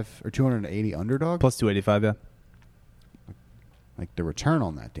 275 or 280 underdog. Plus 285, yeah. Like the return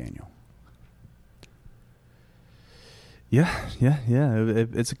on that, Daniel. Yeah.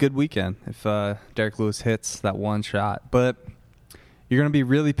 It's a good weekend if Derek Lewis hits that one shot. But you're going to be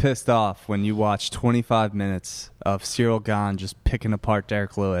really pissed off when you watch 25 minutes of Cyril Gane just picking apart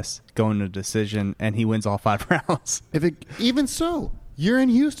Derek Lewis, going to decision, and he wins all 5 rounds. Even so, you're in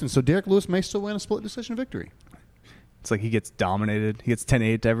Houston, so Derek Lewis may still win a split decision victory. It's like he gets dominated. He gets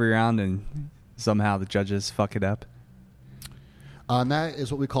 10-8 every round, and somehow the judges fuck it up. And that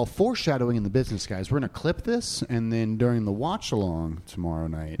is what we call foreshadowing in the business, guys. We're going to clip this, and then during the watch-along tomorrow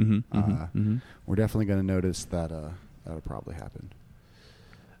night, we're definitely going to notice that that'll probably happen.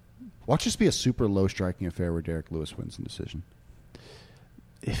 Watch this be a super low-striking affair where Derek Lewis wins in decision.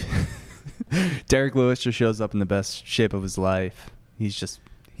 Derek Lewis just shows up in the best shape of his life. He says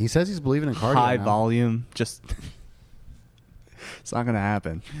he's believing in cardio high now. volume. Just it's not going to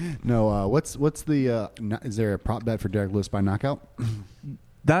happen. No. What's the? Is there a prop bet for Derek Lewis by knockout?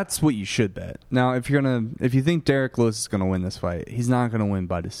 That's what you should bet. Now, if you think Derek Lewis is going to win this fight, he's not going to win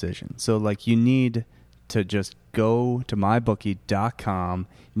by decision. So, like, you need to just go to mybookie.com.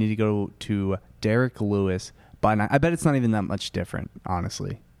 You need to go to Derek Lewis by I bet it's not even that much different,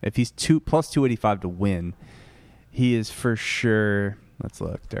 honestly. If he's plus 285 to win, he is for sure. Let's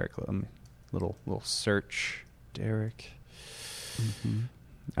look, Derek. Little search, Derek.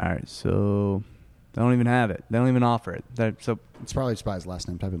 All right, so they don't even have it. They don't even offer it. So it's probably just by his last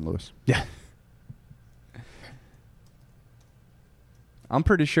name. Type in Lewis. Yeah. I'm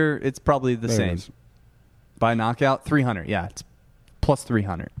pretty sure it's probably the same. By knockout, 300. Yeah, it's plus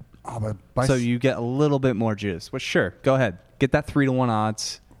 300. Oh, but so you get a little bit more juice. Well, sure, go ahead. Get that 3-1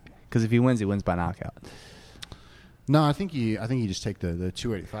 odds, because if he wins by knockout. No, I think you just take the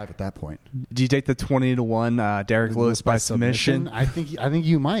 285 at that point. Do you take the 20-1 Derek Lewis by submission? I think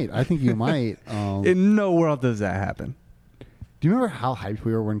you might. In no world does that happen. Do you remember how hyped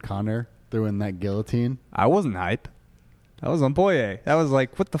we were when Conor threw in that guillotine? I wasn't hype. I was on Boye. I was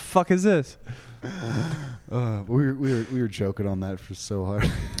like, what the fuck is this? We were joking on that for so hard.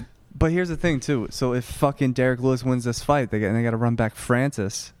 But here's the thing, too. So if fucking Derek Lewis wins this fight, they got to run back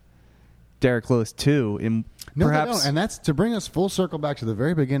Francis. Derek Lewis, too. No, they don't. And that's to bring us full circle back to the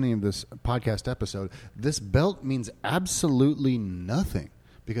very beginning of this podcast episode. This belt means absolutely nothing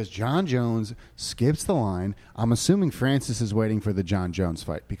because John Jones skips the line. I'm assuming Francis is waiting for the John Jones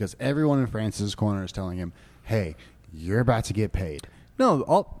fight because everyone in Francis' corner is telling him, hey, you're about to get paid.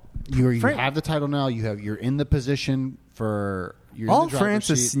 No, you have the title now. You're in the position for... All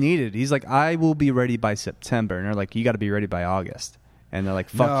Francis needed, he's like, I will be ready by September. And they're like, you got to be ready by August. And they're like,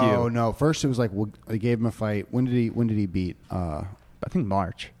 fuck you. No. First it was like, they gave him a fight. When did he beat? I think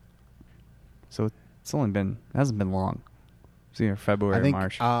March. So it hasn't been long. It's either February or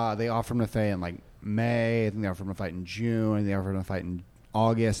March. They offered him a fight in like May. I think they offered him a fight in June. And they offered him a fight in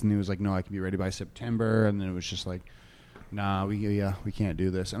August. And he was like, no, I can be ready by September. And then it was just like, nah, we can't do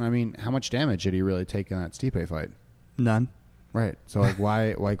this. And I mean, how much damage did he really take in that Stipe fight? None. Right. So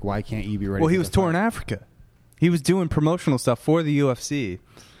why can't you be ready? Well, he was touring Africa. He was doing promotional stuff for the UFC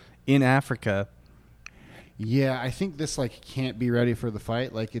in Africa. Yeah, I think this can't be ready for the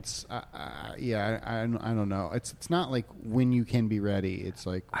fight. Like it's I don't know. It's not like when you can be ready. It's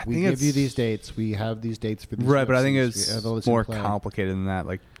like we give you these dates. We have these dates for these right. UFCs. But I think it's more complicated than that,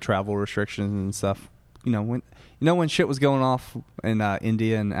 like travel restrictions and stuff. When shit was going off in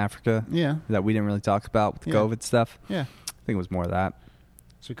India and Africa. Yeah. That we didn't really talk about with the COVID stuff. Yeah. I think it was more of that.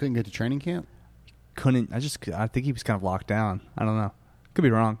 So he couldn't get to training camp? Couldn't. I think he was kind of locked down. I don't know. Could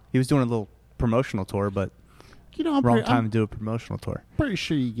be wrong. He was doing a little promotional tour, but wrong time to do a promotional tour. Pretty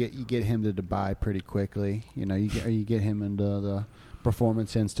sure you get him to Dubai pretty quickly. You get him into the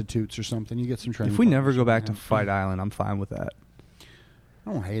performance institutes or something. You get some training. If we never go back to Fight Island, I'm fine with that.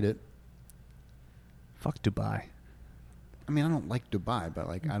 I don't hate it. Fuck Dubai. I mean, I don't like Dubai, but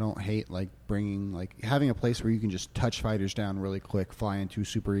I don't hate bringing having a place where you can just touch fighters down really quick, fly into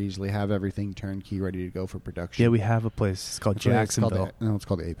super easily, have everything turnkey, ready to go for production. Yeah, we have a place. It's called Jacksonville. It's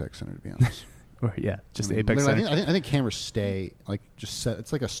called the Apex Center, to be honest. Just Apex Center. I think cameras stay just set.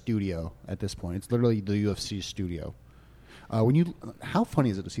 It's like a studio at this point. It's literally the UFC studio. How funny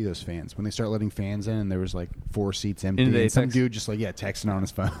is it to see those fans when they start letting fans in and there was 4 seats empty and some dude just texting on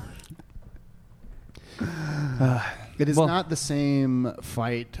his phone. It is not the same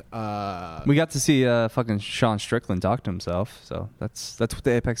fight. We got to see fucking Sean Strickland talk to himself, so that's what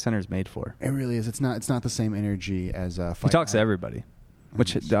the Apex Center is made for. It really is. It's not the same energy as Fight He talks to everybody.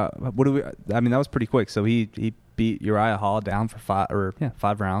 Which that was pretty quick. So he beat Uriah Hall down for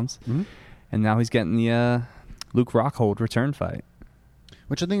 5 rounds, and now he's getting the Luke Rockhold return fight.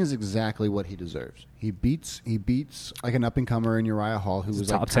 Which I think is exactly what he deserves. He beats an up and comer in Uriah Hall, who was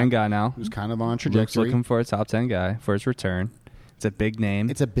top 10 guy now, who's kind of on trajectory. Luke's looking for a top 10 guy for his return. It's a big name.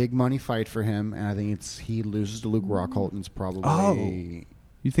 It's a big money fight for him, and I think he loses to Luke Rockhold, and it's probably. Oh,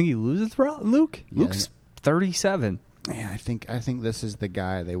 you think he loses to Luke? Yeah, Luke's 37. Yeah, I think this is the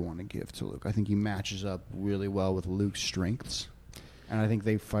guy they want to give to Luke. I think he matches up really well with Luke's strengths. And I think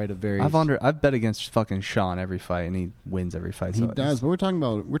they fight a very. I've bet against fucking Sean every fight, and he wins every fight. He does, but we're talking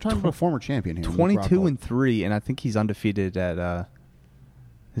about a former champion here. 22-3, and I think he's undefeated at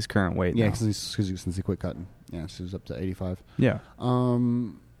his current weight. Yeah, since he quit cutting. Yeah, so he's up to 85. Yeah.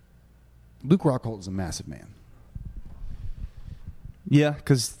 Luke Rockhold is a massive man. Yeah,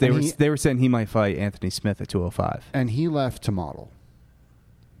 because they were saying he might fight Anthony Smith at 205, and he left to model.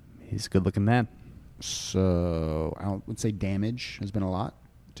 He's a good-looking man. So I would say damage has been a lot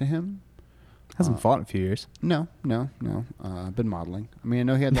to him. Hasn't fought in a few years. No. Been modeling. I mean, I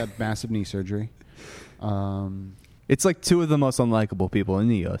know he had that massive knee surgery. It's like 2 of the most unlikable people in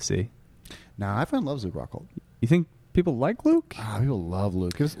the UFC. Nah, everyone loves Luke Rockhold. You think people like Luke? People love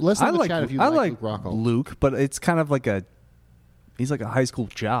Luke. Listen to the chat if you like Luke Rockhold. Luke, but it's kind of he's like a high school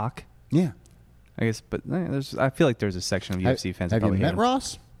jock. Yeah. I guess, but I feel like there's a section of UFC fans that have you met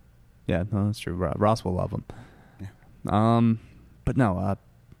Ross? Yeah, no, that's true. Ross will love him. Yeah. But no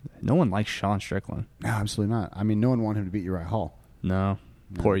one likes Sean Strickland. No, absolutely not. I mean, no one wanted him to beat Uriah Hall. No.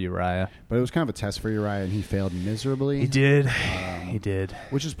 Poor Uriah. But it was kind of a test for Uriah, and he failed miserably. He did. He did.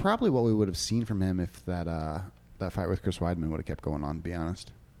 Which is probably what we would have seen from him if that fight with Chris Weidman would have kept going on, to be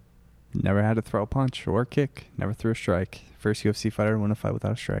honest. Never had to throw a punch or a kick. Never threw a strike. First UFC fighter to win a fight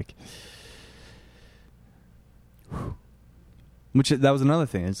without a strike. Which that was another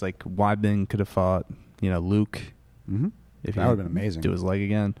thing. It's like Weidman could have fought, Luke. Mm-hmm. If that would have been amazing. Do his leg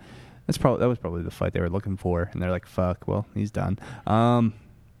again. That was probably the fight they were looking for, and they're like, "Fuck, well, he's done."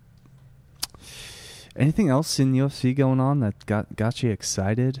 Anything else in UFC going on that got you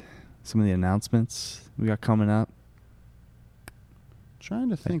excited? Some of the announcements we got coming up. Trying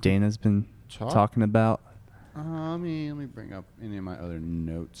to think. Dana's been talking about. Let me bring up any of my other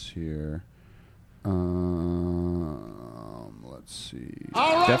notes here. Let's see.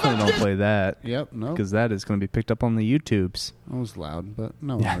 Definitely don't play that. Yep, no. Because that is going to be picked up on the YouTubes. It was loud, but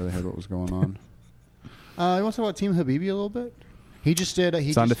no one really heard what was going on. You want to talk about Team Habibi a little bit? He just did.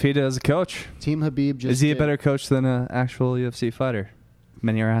 He's undefeated as a coach. Team Habib just. Is he a better coach than an actual UFC fighter?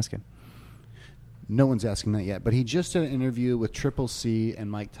 Many are asking. No one's asking that yet, but he just did an interview with Triple C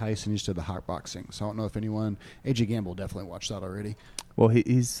and Mike Tyson. He just did the hot boxing. So I don't know if anyone. AJ Gamble definitely watched that already. Well,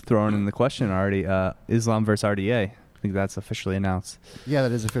 he's throwing in the question already. Islam versus RDA. I think that's officially announced. Yeah,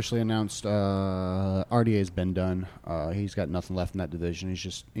 that is officially announced. RDA's been done. He's got nothing left in that division.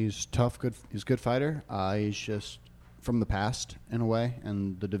 He's tough. Good. He's a good fighter. He's just from the past in a way,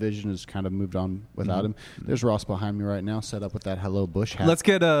 and the division has kind of moved on without him. There's Ross behind me right now, set up with that Hello Bush hat. Let's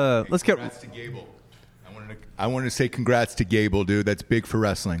get. Congrats to Gable. I wanted to say congrats to Gable, dude. That's big for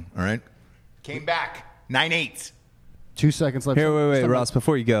wrestling. All right. Came back 9-8. 2 seconds left. Here, wait, Ross.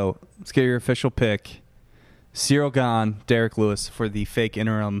 Before you go, let's get your official pick. Ciryl Gane, Derek Lewis for the fake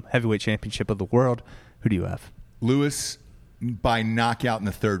interim heavyweight championship of the world. Who do you have? Lewis by knockout in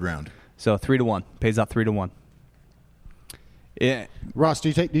the third round. So 3-1 pays out 3-1. Yeah. Ross, do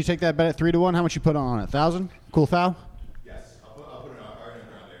you take that bet at 3-1? How much you put on it? 1,000? Cool foul. Yes, I'll put it on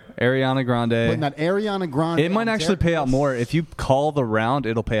Ariana Grande. Putting that Ariana Grande. It might actually pay out more. If you call the round,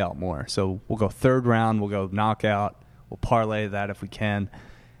 it'll pay out more. So we'll go third round. We'll go knockout. We'll parlay that if we can.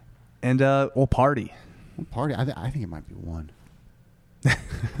 And we'll party. We'll party? I think it might be one.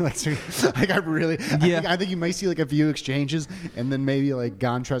 I think you might see like a few exchanges, and then maybe like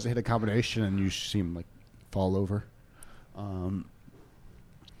Gane tries to hit a combination, and you see him like fall over.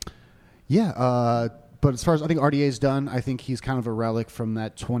 But as far as I think RDA's done, I think he's kind of a relic from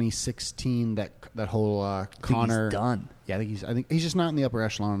that 2016 that whole Connor. He's done. Yeah, I think he's just not in the upper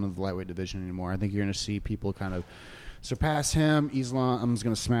echelon of the lightweight division anymore. I think you're going to see people kind of surpass him. Islam's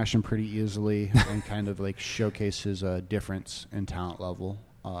going to smash him pretty easily and kind of like showcase his difference in talent level.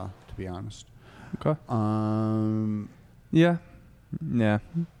 To be honest. Okay. Yeah.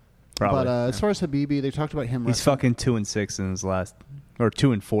 Probably. But as far as Habibi, they talked about him. He's fucking 2-6 in his last, or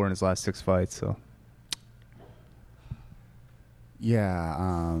 2-4 in his last 6 fights. So. Yeah,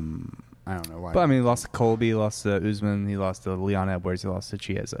 I don't know why. But I mean, he lost to Colby, he lost to Usman, he lost to Leon Edwards, he lost to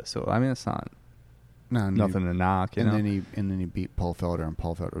Chiesa. So I mean, it's not nothing to knock. You know? And then he beat Paul Felder in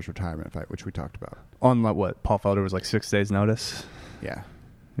Paul Felder's retirement fight, which we talked about. On what? Paul Felder was like 6 days' notice. Yeah,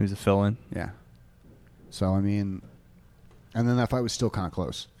 he was a fill-in. Yeah. So I mean, and then that fight was still kind of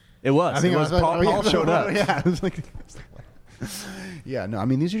close. It was. I think Paul showed up. Yeah, it was like. Yeah, no, I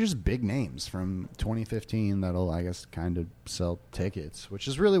mean, these are just big names from 2015 that'll, I guess, kind of sell tickets, which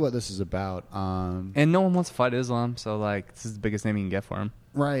is really what this is about. And no one wants to fight Islam, so, like, this is the biggest name you can get for him.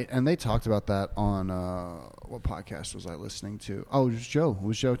 Right, and they talked about that on, what podcast was I listening to? Oh, it was Joe.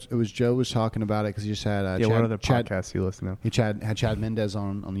 It was Joe was talking about it because he just had what other podcasts you listen to? Had Chad Mendez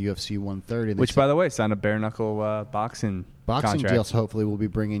on the UFC 130. Which, by the way, signed a bare-knuckle boxing contract. Deal, so hopefully we'll be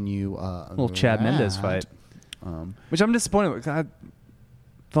bringing you a little Chad Mendez fight. Which I'm disappointed with. I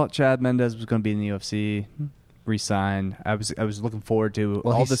thought Chad Mendez was going to be in the UFC, re-sign. I was looking forward to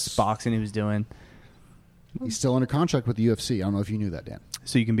all this boxing he was doing. He's still under contract with the UFC. I don't know if you knew that, Dan.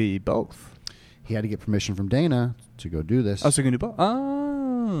 So you can be both. He had to get permission from Dana to go do this. Oh, so you can do both?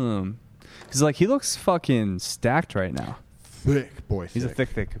 Oh. Because, like, he looks fucking stacked right now. Thick boy. He's a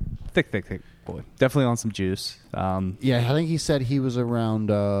thick boy. Definitely on some juice. Yeah, I think he said he was around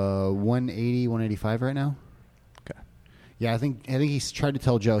 180, 185 right now. Okay. Yeah, I think he's tried to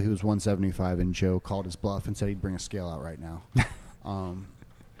tell Joe he was 175, and Joe called his bluff and said he'd bring a scale out right now.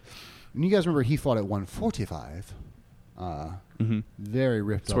 And you guys remember he fought at 145. Very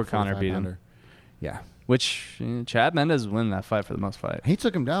ripped up. That's where Connor beat him. Yeah. Which Chad Mendez won that fight for the most fight. He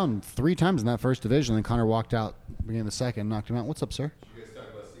took him down 3 times in that first division, and Connor walked out beginning of the second, knocked him out. What's up, sir? Did you guys talk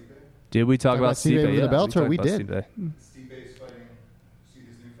about Stipe? Did we talk about Stipe? With the Bellator? We did. Stipe's fighting. See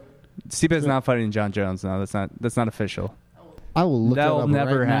his new fight? Stipe's not fighting John Jones. No, that's not official. I will look that up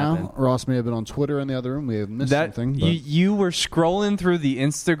never right happen. now. Ross may have been on Twitter in the other room. We have missed something. You were scrolling through the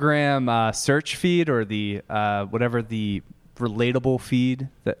Instagram search feed or the whatever the relatable feed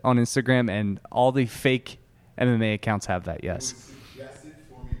that on Instagram, and all the fake MMA accounts have that. Yes. It was suggested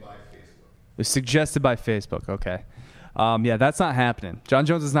for me by Facebook. It was suggested by Facebook. Okay. Yeah, that's not happening. John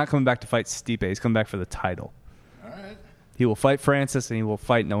Jones is not coming back to fight Stipe. He's coming back for the title. All right. He will fight Francis, and he will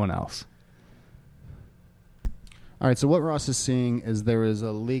fight no one else. All right, so what Ross is seeing is there is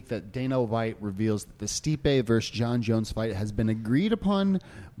a leak that Dana White reveals that the Stipe versus John Jones fight has been agreed upon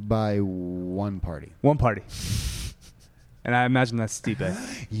by one party. One party. And I imagine that's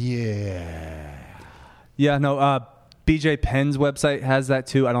Stipe. Yeah. Yeah, no. BJ Penn's website has that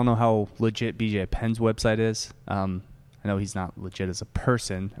too. I don't know how legit BJ Penn's website is. I know he's not legit as a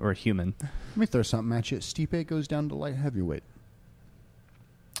person or a human. Let me throw something at you. Stipe goes down to light heavyweight.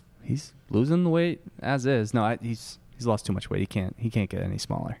 He's losing the weight as is. No, he's lost too much weight. He can't get any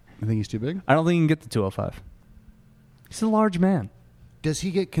smaller. I think he's too big. I don't think he can get to 205. He's a large man. Does he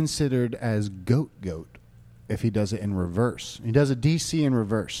get considered as goat if he does it in reverse? He does a DC in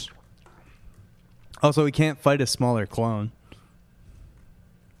reverse. Also, he can't fight a smaller clone.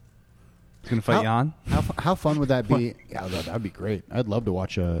 He's going to fight Jan? How fun would that be? Yeah, that would be great. I'd love to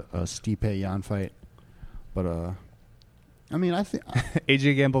watch a Stipe Jan fight. But, I mean, I think...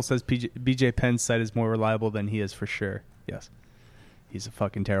 AJ Gamble says BJ Penn's site is more reliable than he is for sure. Yes. He's a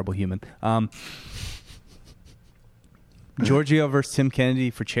fucking terrible human. Giorgio versus Tim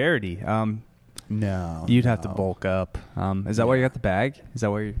Kennedy for charity. No. You'd have to bulk up. Is that why you got the bag? Is that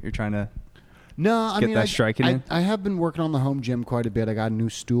why you're trying to... No, I mean, striking in? I have been working on the home gym quite a bit. I got a new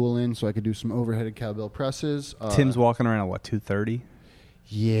stool in so I could do some overheaded cowbell presses. Tim's walking around at what, 230?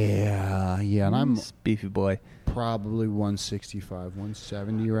 Yeah, and I'm beefy boy. Probably 165,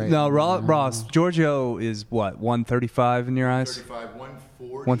 170 right now. No, Ross, Giorgio is what, 135 in your eyes? 135,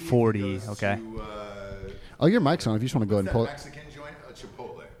 140. 140, okay. Oh, your mic's on if you just want to go ahead and pull it. Mexican joint,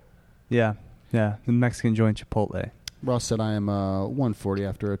 Chipotle. Yeah, the Mexican joint Chipotle. Ross said I am 140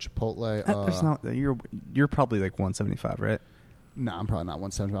 after a Chipotle. There's not, you're probably like 175, right? No, I'm probably not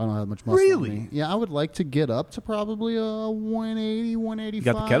 170. I don't have much muscle. Really? On me. Yeah, I would like to get up to probably 180, 185. You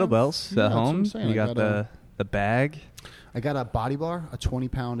got the kettlebells at home. You got the bag. I got a body bar, a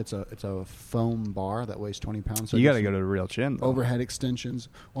 20-pound. It's a foam bar that weighs 20 pounds. So you got to go to a real gym, though. Overhead extensions.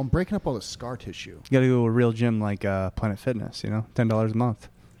 Well, I'm breaking up all the scar tissue. You got to go to a real gym like Planet Fitness. $10 a month.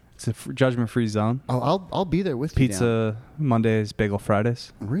 It's a judgment-free zone. Oh, I'll be there with you. Pizza Mondays, bagel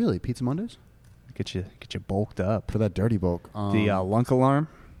Fridays. Really, Pizza Mondays? Get you bulked up for that dirty bulk. The lunk alarm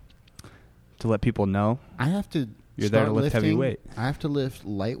to let people know. I have to. You're there to lift heavy weight. I have to lift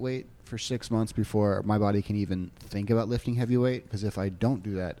lightweight for 6 months before my body can even think about lifting heavyweight. Because if I don't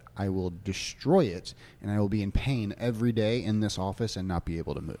do that, I will destroy it, and I will be in pain every day in this office and not be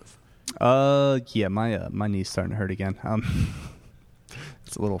able to move. Yeah, my knee's starting to hurt again.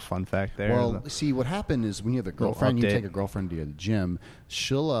 It's a little fun fact there. Well, see, what happened is when you have a girlfriend, you take a girlfriend to the gym,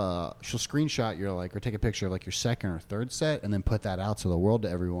 she'll screenshot your or take a picture of your second or third set and then put that out to the world, to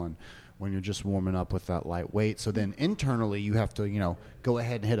everyone when you're just warming up with that light weight. So then internally you have to, go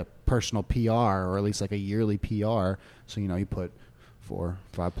ahead and hit a personal PR or at least like a yearly PR. So, you put 4 or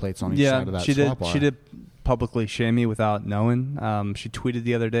 5 plates on each side of that squat bar. She did publicly shame me without knowing. She tweeted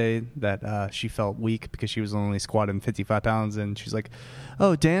the other day that she felt weak because she was only squatting 55 pounds, and she's like,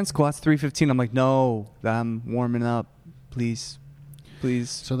 "Oh, Dan squats 315." I'm like, "No, I'm warming up. Please."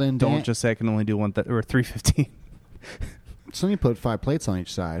 So then don't just say I can only do 315. So you put 5 plates on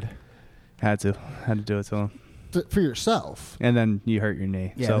each side. Had to do it to him. For yourself. And then you hurt your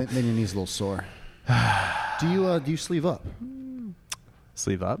knee. Yeah, so. Then your knee's a little sore. Do you sleeve up?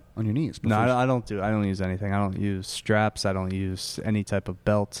 Sleeve up on your knees? No, I don't use anything. I don't use straps. I don't use any type of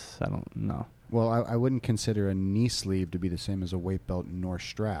belt. No. Well, I wouldn't consider a knee sleeve to be the same as a weight belt nor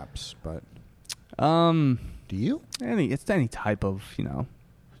straps, but do you? It's any type of So you're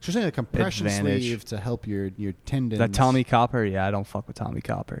saying a compression advantage. sleeve to help your tendons. That Tommy Copper, yeah, I don't fuck with Tommy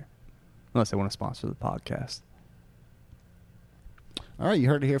Copper unless they want to sponsor the podcast. All right, you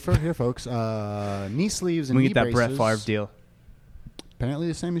heard it here, folks. Knee sleeves and we knee get that braces. Brett Favre deal. Apparently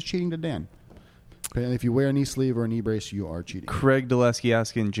the same as cheating to Dan. Apparently if you wear a knee sleeve or a knee brace, you are cheating. Craig Dulesky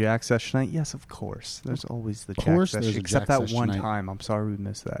asking Jack session night. Yes, of course. There's always the Jack session. Except that one time. I'm sorry we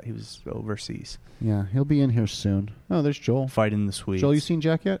missed that. He was overseas. Yeah, he'll be in here soon. Oh, there's Joel. Fighting the Swedes. Joel, you seen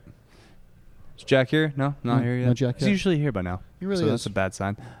Jack yet? Is Jack here? No, not here yet. No Jack yet. He's usually here by now. He really so is. That's a bad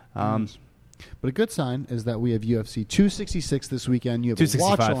sign. But a good sign is that we have UFC 266 this weekend. You have 265. a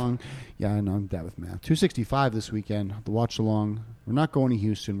watch along. Yeah, I know, I'm bad with math. 265 this weekend. The watch along. We're not going to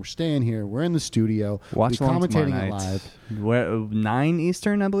Houston. We're staying here. We're in the studio. Watch along commentating tomorrow it night. live. 9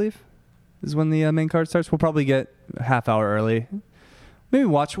 Eastern, I believe, is when the main card starts. We'll probably get a half hour early. Maybe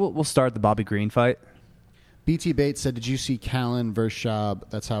watch. We'll start the Bobby Green fight. BT Bates said, "Did you see Callan versus Schaub?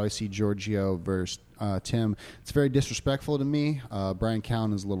 That's how I see Giorgio versus Tim. It's very disrespectful to me. Brian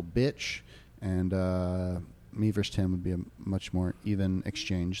Callan is a little bitch, and me versus Tim would be a much more even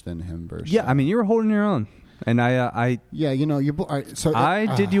exchange than him versus." Yeah, I mean, you were holding your own, and I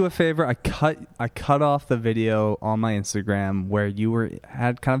did you a favor. I cut off the video on my Instagram where you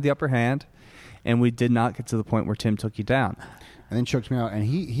had kind of the upper hand, and we did not get to the point where Tim took you down. and then choked me out. And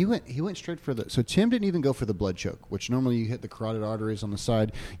he went straight for the. So Tim didn't even go for the blood choke, which normally you hit the carotid arteries on the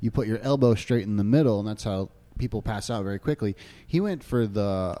side. You put your elbow straight in the middle, and that's how people pass out very quickly. He went for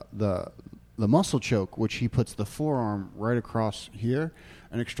the muscle choke, which he puts the forearm right across here,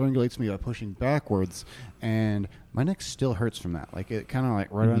 and it strangulates me by pushing backwards. And my neck still hurts from that. Like it kind of like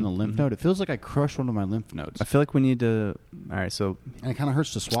right on the lymph node. It feels like I crushed one of my lymph nodes. I feel like we need to. All right, so and it kind of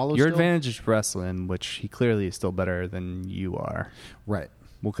hurts to swallow. Your still. advantage is wrestling, which he clearly is still better than you are. Right.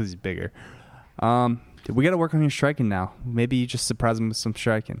 Well, because he's bigger. We got to work on your striking now. Maybe you just surprise him with some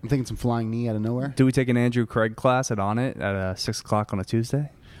striking. I'm thinking some flying knee out of nowhere. Do we take an Andrew Craig class at On It at 6 o'clock on a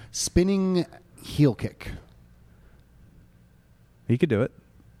Tuesday? Spinning heel kick. He could do it.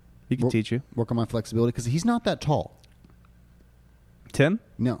 He can teach you. Work on my flexibility because he's not that tall. Tim?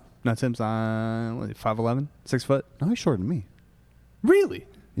 No. No, Tim's 5'11", 6 foot. No, he's shorter than me. Really?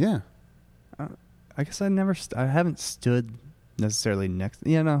 Yeah. I guess I haven't stood necessarily next.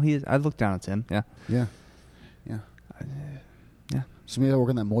 Yeah, no, I looked down at Tim. Yeah. Yeah. Yeah. Yeah. So maybe I'll work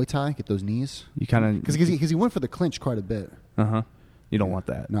on that Muay Thai, get those knees. You kind of because he went for the clinch quite a bit. You don't want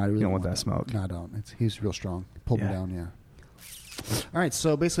that. No, I really you don't want that smoke. No, I don't. He's real strong. Pulled me down. Yeah. All right,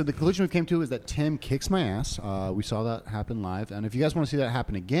 so basically the conclusion we came to is that Tim kicks my ass. We saw that happen live, and if you guys want to see that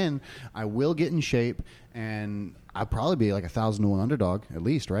happen again, I will get in shape, and I'll probably be like 1,000 to 1 underdog at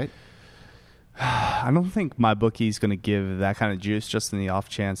least, right? I don't think my bookie's going to give that kind of juice just in the off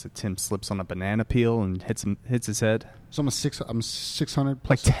chance that Tim slips on a banana peel and hits his head. So I'm 600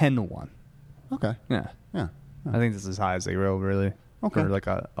 plus like 10 to 1. Okay. Yeah. Yeah. I think this is as high as they go, really. Okay. For like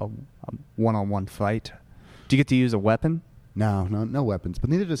a one-on-one fight. Do you get to use a weapon? No weapons, but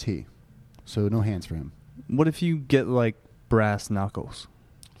neither does he. So no hands for him. What if you get like brass knuckles?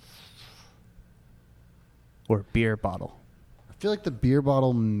 Or a beer bottle? I feel like the beer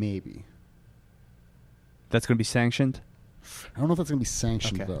bottle, maybe. That's going to be sanctioned? I don't know if that's going to be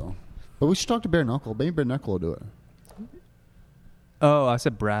sanctioned, Okay. though. But we should talk to Bare Knuckle. Maybe Bare Knuckle will do it. Oh, I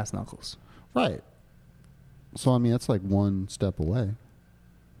said brass knuckles. Right. So, I mean, that's like one step away.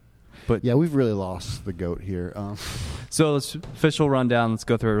 But yeah, we've really lost the goat here. So let's official rundown. Let's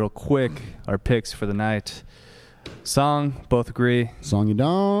go through it real quick. Our picks for the night. Song, both agree. Song you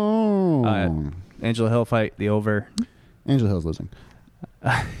don't. Angela Hill fight, the over. Angela Hill's losing.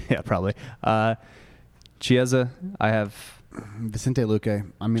 Yeah, probably. Chiesa, I have Vicente Luque.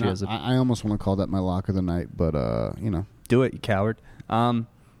 I mean, I almost want to call that my lock of the night, but, Do it, you coward.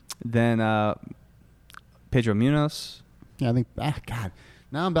 Then Pedro Munoz. Yeah, I think, God.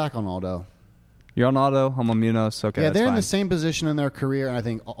 Now I'm back on Aldo. You're on Aldo. I'm on Munoz. Okay, yeah, that's they're fine. in the same position in their career, and I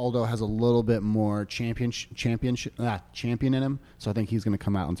think Aldo has a little bit more champion in him. So I think he's going to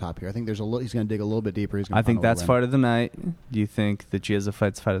come out on top here. I think he's going to dig a little bit deeper. I think that's fight of the night. Do you think the Chiesa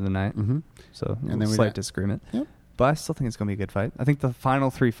fight's fight of the night? Mm-hmm. So and then slight disagreement. Yep. But I still think it's going to be a good fight. I think the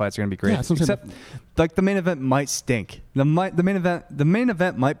final 3 fights are going to be great. Yeah, except like the main event might stink. The main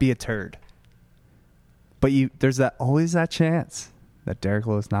event might be a turd. But there's always that chance that Derek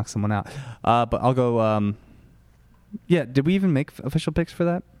Lewis knocks someone out. But I'll go. Did we even make official picks for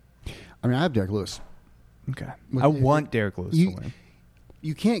that? I mean, I have Derek Lewis. Okay. I want Derek Lewis to win.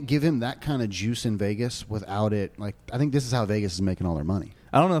 You can't give him that kind of juice in Vegas without it. Like, I think this is how Vegas is making all their money.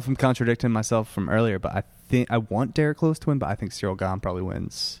 I don't know if I'm contradicting myself from earlier, but I think I want Derek Lewis to win, but I think Cyril Gane probably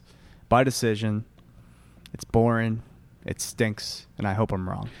wins by decision. It's boring. It stinks, and I hope I'm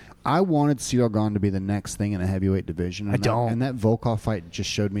wrong. I wanted Cyril Gane to be the next thing in a heavyweight division. And and that Volkov fight just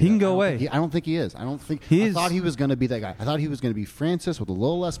showed me he can go away. I don't think he is. I thought he was going to be that guy. I thought he was going to be Francis with a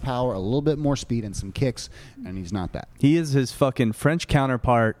little less power, a little bit more speed, and some kicks, and he's not that. He is his fucking French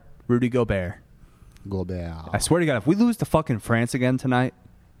counterpart, Rudy Gobert. I swear to God, if we lose to fucking France again tonight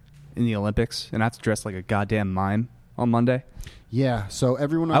in the Olympics and I have to dress like a goddamn mime on Monday. Yeah, so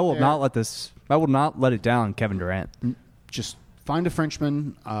everyone I will not let it down, Kevin Durant. Just find a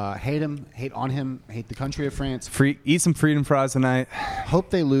Frenchman, hate him, hate on him, hate the country of France. Eat some freedom fries tonight. Hope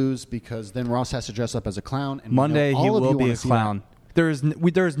they lose because then Ross has to dress up as a clown. And Monday he will be a clown. There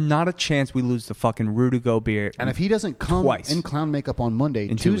is not a chance we lose to fucking Rudy Gobert. And if he doesn't come in clown makeup on Monday,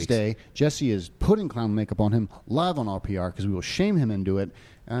 Tuesday, Jesse is putting clown makeup on him live on RPR because we will shame him into it.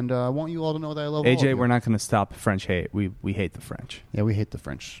 And I want you all to know that I love all of you. we're not going to stop French hate. We hate the French. Yeah, we hate the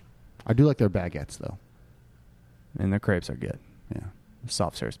French. I do like their baguettes, though. And their crepes are good. Yeah.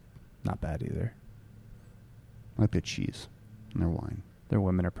 Soft serve's not bad either. I like their cheese and their wine. Their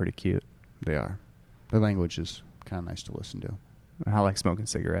women are pretty cute. They are. Their language is kind of nice to listen to. I like smoking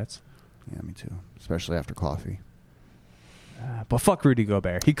cigarettes. Yeah, me too. Especially after coffee. But fuck Rudy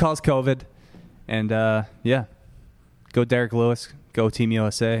Gobert. He caused COVID. And, go Derek Lewis. Go Team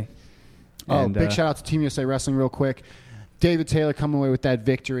USA. Big shout out to Team USA Wrestling real quick. David Taylor coming away with that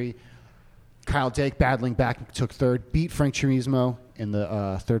victory. Kyle Dake battling back, took third, beat Frank Turismo in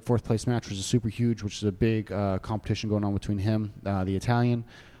the third, fourth place match, which is super huge, which is a big competition going on between him, the Italian.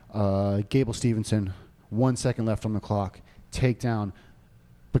 Gable Stevenson, 1 second left on the clock, takedown,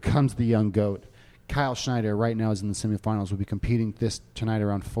 becomes the young GOAT. Kyle Schneider right now is in the semifinals. Will be competing tonight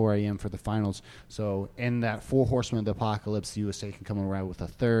around 4 a.m. for the finals. So in that 4 Horsemen of the Apocalypse, the USA can come around with a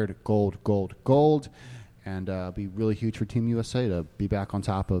third gold. And be really huge for Team USA to be back on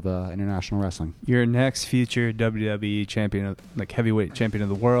top of international wrestling. Your next future WWE champion, heavyweight champion of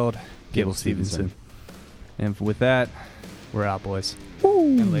the world, Gable Stevenson. And with that, we're out, boys.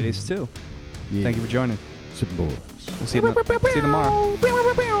 Woo. And ladies, too. Yeah. Thank you for joining. Super Bowl. We'll see you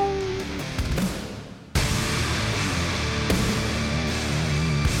tomorrow.